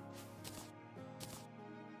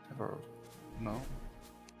 Ever? No.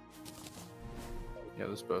 Yeah,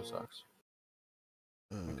 this bow sucks.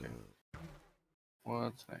 Okay.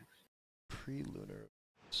 What's next? Pre-lunar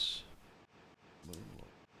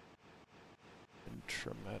moonlight and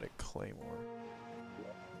traumatic claymore.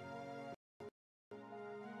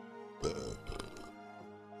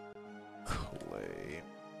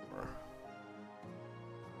 Claymore.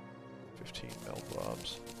 15 melt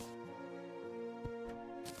blobs.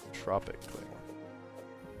 Tropic claymore.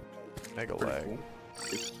 Mega lag.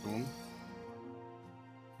 Cool.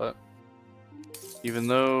 But even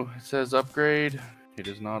though it says upgrade, it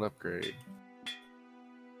is not upgrade.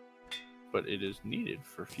 But it is needed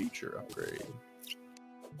for future upgrade.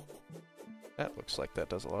 That looks like that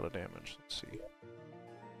does a lot of damage. Let's see.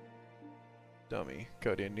 Dummy.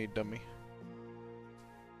 Cody, I need dummy.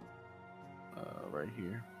 Right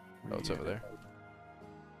here. Oh, it's over there.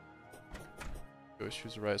 Always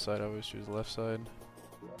choose the right side, I always choose the left side.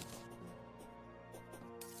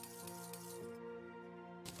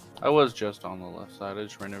 I was just on the left side. I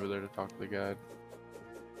just ran over there to talk to the guide.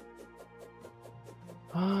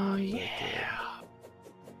 Oh, yeah.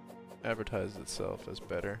 Advertised itself as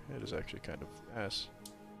better. It is actually kind of ass.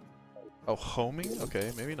 Oh, homing?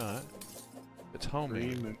 Okay, maybe not. It's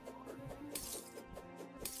homing.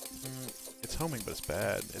 It's homing, but it's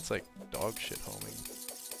bad. It's like dog shit homing.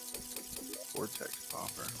 Vortex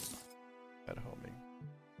popper. Bad homing.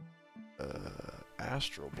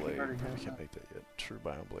 Astral Blade. I can't make that yet. True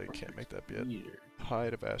Biome Blade. Can't make that yet.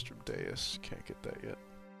 Hide of Astrodeus. Can't get that yet.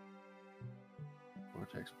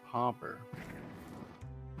 Vortex popper.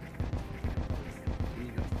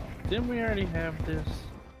 Didn't we already have this?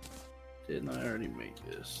 Didn't I already make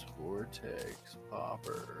this? Vortex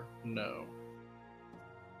popper. No.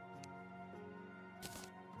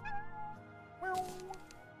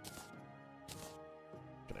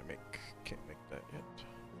 Can I make? Can't make that yet.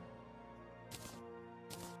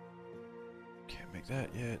 Can't make that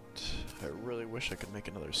yet. I really wish I could make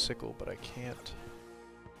another sickle, but I can't.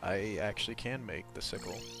 I actually can make the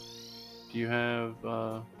sickle. Do you have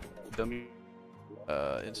dummy?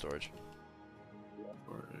 In storage.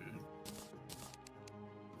 Or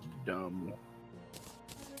dumb.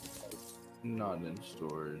 Not in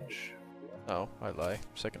storage. Oh, I lie.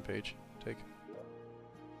 Second page. Take.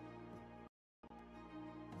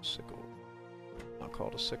 Sickle. Not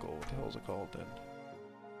called a sickle. What the hell is it called then?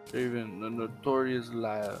 Even the notorious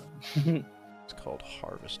liar. It's called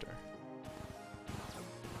Harvester.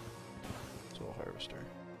 Soul Harvester.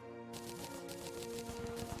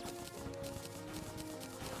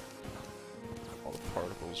 All the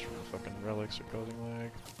particles from the fucking relics are causing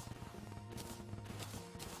lag.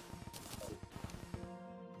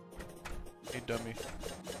 Hey, dummy.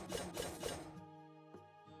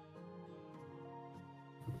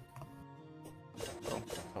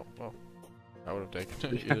 I would have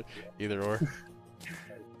taken it either or.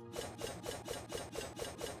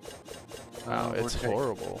 Wow, it's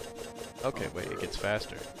horrible. Okay, wait, it gets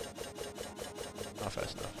faster. Not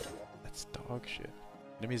fast enough. That's dog shit.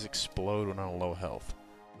 Enemies explode when on low health.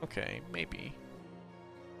 Okay, maybe.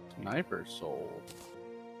 Sniper soul.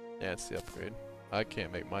 Yeah, it's the upgrade. I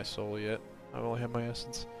can't make my soul yet. I only have my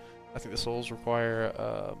essence. I think the souls require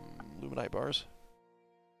luminite bars.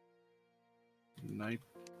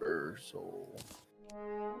 Sniper soul.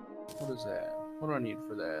 What is that? What do I need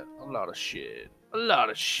for that? A lot of shit. A lot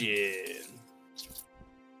of shit.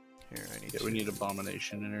 Here, I need. Yeah, we need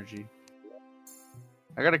abomination energy.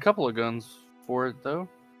 I got a couple of guns for it though.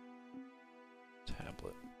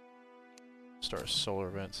 Tablet. Start a solar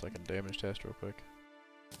event so I can damage test real quick.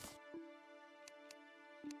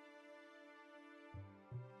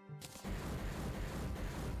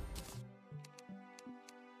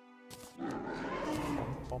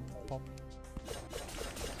 Bum, bum.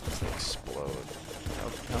 They explode.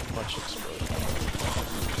 How much explode?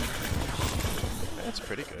 That's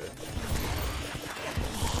pretty good.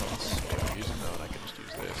 I'm using that one, I can just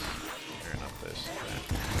use this. Or not this.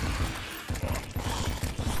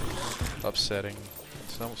 That. Upsetting.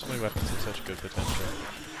 So many weapons have such good potential.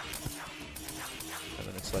 And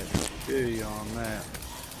then it's like... Hey on that.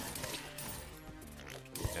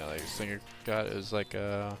 Yeah, like this thing I got is like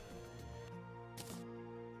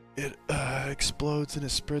it explodes and it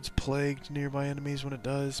spreads plague to nearby enemies when it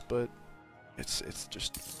does, but it's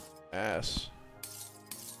just ass.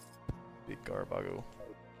 Big garbago.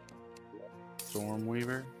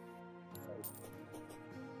 Stormweaver.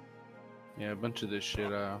 Yeah, a bunch of this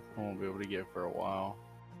shit I won't be able to get for a while.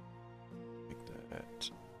 Make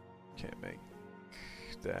that. Can't make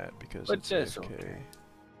that because But it's that's AFK. okay.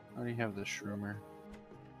 I already have the shroomer.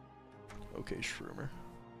 Okay, shroomer.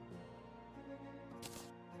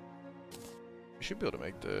 We should be able to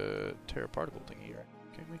make the Terra particle thingy, right?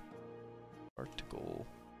 Can we? Particle.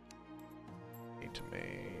 Need to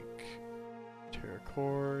make Terra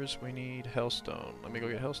cores. We need Hellstone. Let me go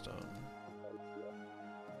get Hellstone.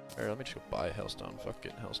 Alright, let me just go buy Hellstone. Fuck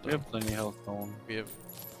getting Hellstone. We have plenty of Hellstone. We have.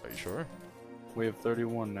 Are you sure? We have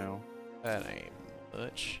 31 now. That ain't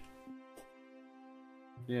much.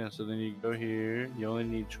 Yeah, so then you go here. You only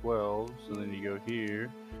need 12, so then you go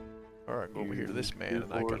here. Alright, go over here to this man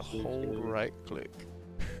and I can hold right click.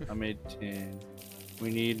 I made 10. We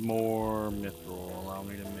need more mithril. Allow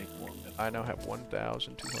me to make more mithril. I now have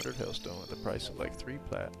 1,200 Hellstone at the price of like 3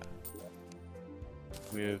 plat.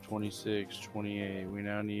 We have 26, 28. We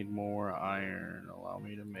now need more iron. Allow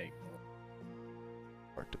me to make more.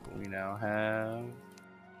 Particle. We now have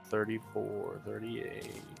 34,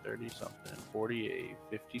 38, 30 something, 48,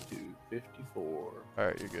 52, 54.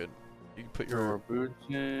 Alright, you're good. You can put Throw our your boots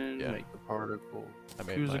in, yeah. make the particle. I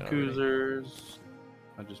made mine already. Koozers.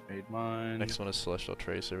 I just made mine. Next one is Celestial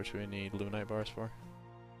Tracer, which we need luminite bars for.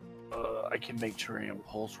 I can make Terrarium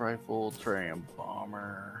Pulse Rifle, Terrarium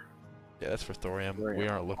Bomber. Yeah, that's for thorium. We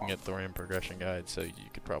aren't looking at thorium progression guides, so you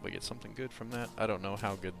could probably get something good from that. I don't know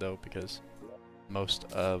how good though, because most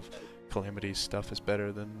of Calamity's stuff is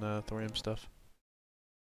better than thorium stuff.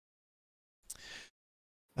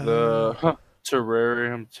 The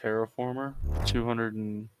Terrarium Terraformer,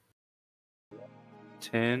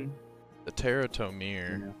 210. The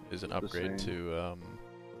Terratomir is an upgrade to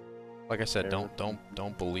like I said,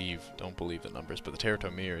 don't believe the numbers, but the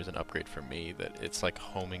Terratomir is an upgrade for me that it's like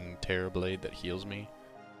homing Terrorblade that heals me.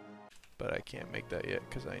 But I can't make that yet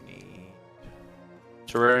because I need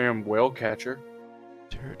Terrarium Whale Catcher,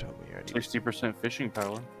 Terratomir. I need 60% fishing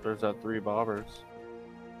power. There's out 3 bobbers.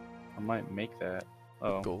 I might make that.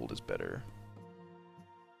 Oh, gold is better.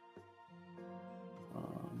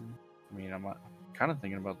 I mean, I'm kind of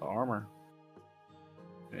thinking about the armor.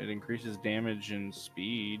 It increases damage and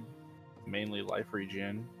speed, mainly life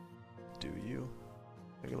regen. Do you?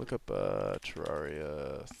 I can look up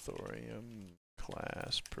Terraria thorium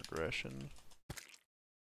class progression,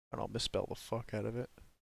 and I'll misspell the fuck out of it.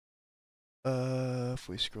 If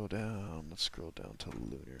we scroll down, let's scroll down to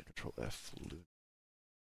lunar. Control F. Lunar.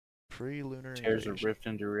 Pre-lunar. Tears a rift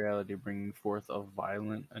into reality, bringing forth a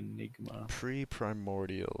violent enigma.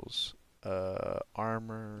 Pre-primordials.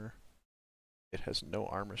 Armor. It has no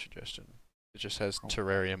armor suggestion. It just has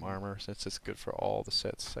terrarium armor, since it's good for all the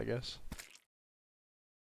sets, I guess.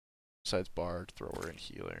 Besides Bard, Thrower, and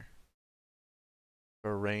Healer.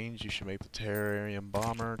 For range, you should make the Terrarium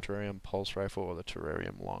Bomber, Terrarium Pulse Rifle, or the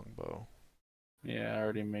Terrarium Longbow. Yeah, I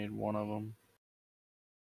already made one of them.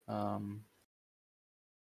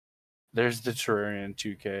 There's the Terrarium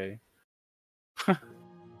 2K.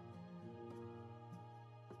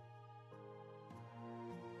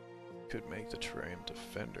 could make the Terrarium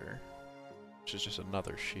Defender, which is just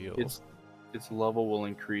another shield. Its level will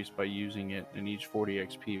increase by using it, and each 40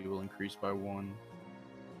 XP will increase by 1.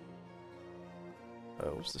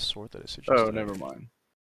 What was the sword that I suggested? Oh, never mind.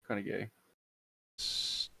 Kind of gay.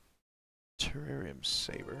 Terrarium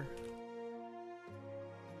Saber.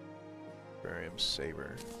 Terrarium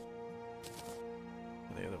Saber.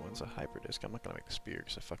 And the other one's a Hyperdisc. I'm not gonna make the spear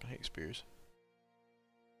because I fucking hate spears.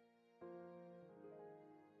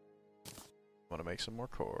 Want to make some more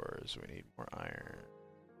cores. We need more iron.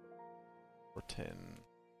 Or tin.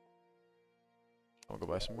 I'll go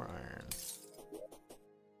buy some more iron.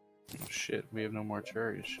 Oh shit, we have no more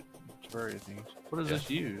Terraria things. What does this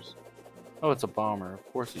use? Oh, it's a bomber. Of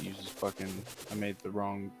course it uses fucking... I made the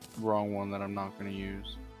wrong one that I'm not gonna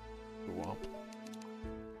use. Womp.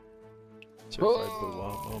 Certified blue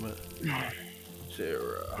womp moment.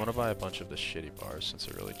 Sarah. I want to buy a bunch of the shitty bars since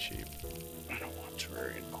they're really cheap. I don't want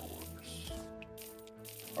Terrarian cores.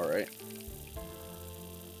 Alright.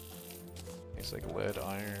 It's like lead,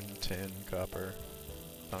 iron, tin, copper,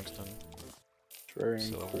 tungsten.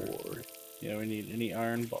 Terrarian core. Yeah, we need any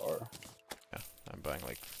iron bar. Yeah, I'm buying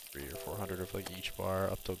like 300 or 400 of like each bar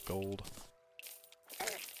up to gold.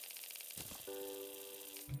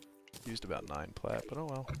 Used about 9 plat, but oh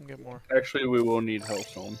well, we'll get more. Actually, we will need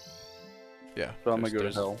hellstone. Yeah. So I'm gonna go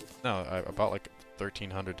to hell. No, I bought like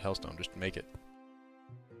 1300 hellstone just to make it.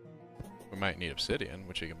 We might need obsidian,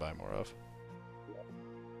 which you can buy more of.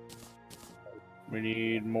 We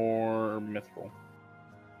need more mithril.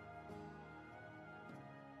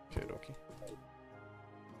 Okay, dokie.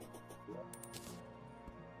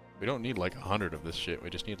 We don't need like 100 of this shit, we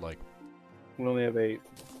just need like... We only have 8.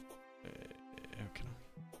 Okay.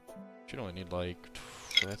 Should only need like,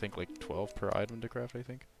 I think like 12 per item to craft, I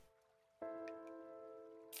think.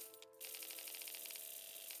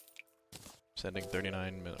 Sending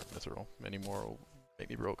 39 mithril. Many more will make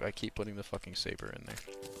me broke. I keep putting the fucking saber in there.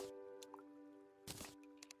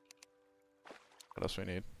 What else we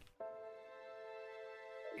need?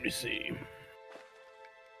 Let me see.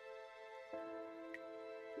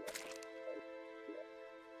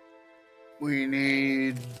 We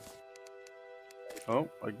need... Oh,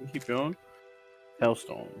 I can keep going.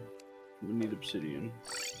 Hellstone. We need obsidian.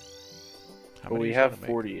 But we have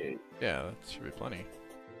 48. Yeah, that should be plenty.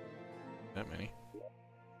 That many.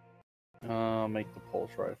 Make the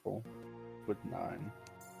pulse rifle with 9.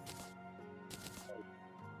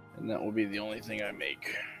 And that will be the only thing I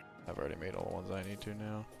make. I've already made all the ones I need to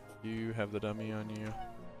now. You have the dummy on you.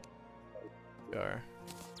 Are.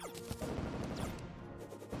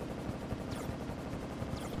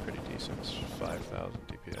 Pretty decent. It's 5,000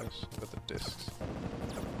 DPS with the discs.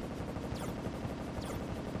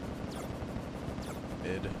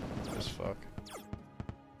 Mid as fuck.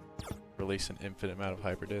 Release an infinite amount of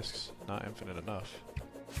hyperdiscs. Not infinite enough.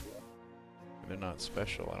 And they're not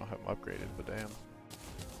special. I don't have them upgraded, but damn.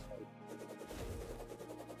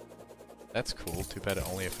 That's cool. Too bad it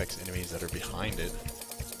only affects enemies that are behind it.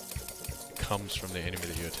 It comes from the enemy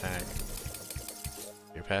that you attack.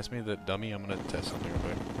 You pass me the dummy, I'm gonna test something real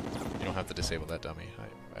quick. You don't have to disable that dummy.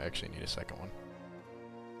 I actually need a second one.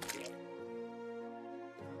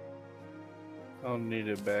 I'll need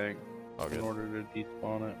it back in order to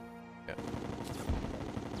despawn it. Yeah.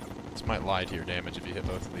 This might lie to your damage if you hit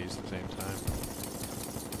both of these at the same time.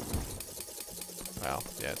 Wow,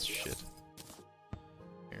 yeah, it's shit.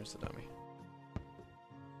 Here's the dummy.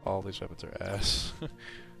 All these weapons are ass.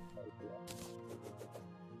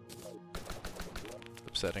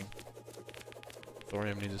 Upsetting.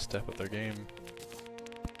 Thorium needs to step up their game.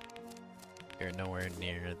 You're nowhere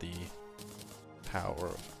near the power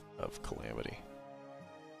of Calamity.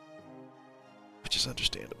 Which is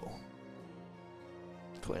understandable.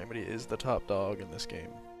 Calamity is the top dog in this game.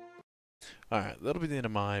 Alright, that'll be the end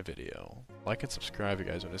of my video. Like and subscribe if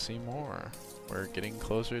you guys want to see more. We're getting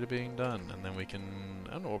closer to being done, and then we can...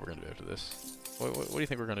 I don't know what we're going to do after this. What do you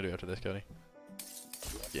think we're going to do after this, Cody?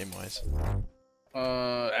 Game-wise.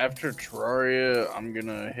 After Terraria, I'm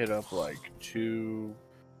gonna hit up like 2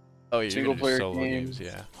 single-player games.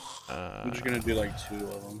 Yeah. I'm just gonna do like 2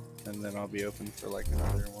 of them, and then I'll be open for like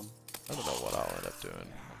another one. I don't know what I'll end up doing.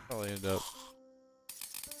 I'll probably end up...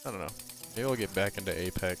 I don't know. Maybe I'll get back into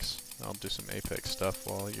Apex. I'll do some Apex stuff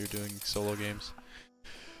while you're doing solo games.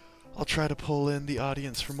 I'll try to pull in the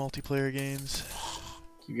audience for multiplayer games.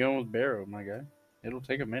 Keep going with Barrow, my guy. It'll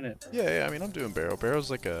take a minute. Yeah, I mean, I'm doing Barrow. Barrow's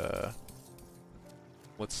like a...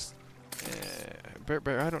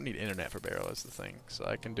 I don't need internet for Barrow, is the thing. So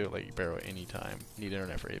I can do it like Barrow anytime. Need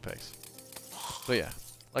internet for Apex. But yeah,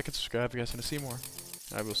 like and subscribe if you guys want to see more.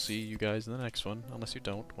 I will see you guys in the next one. Unless you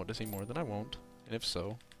don't want to see more, then I won't. And if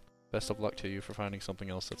so, best of luck to you for finding something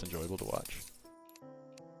else that's enjoyable to watch.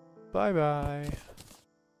 Bye bye.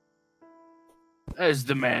 As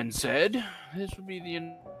the man said, this will be the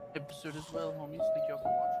end of the episode as well, homies. Thank you all for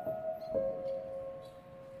watching.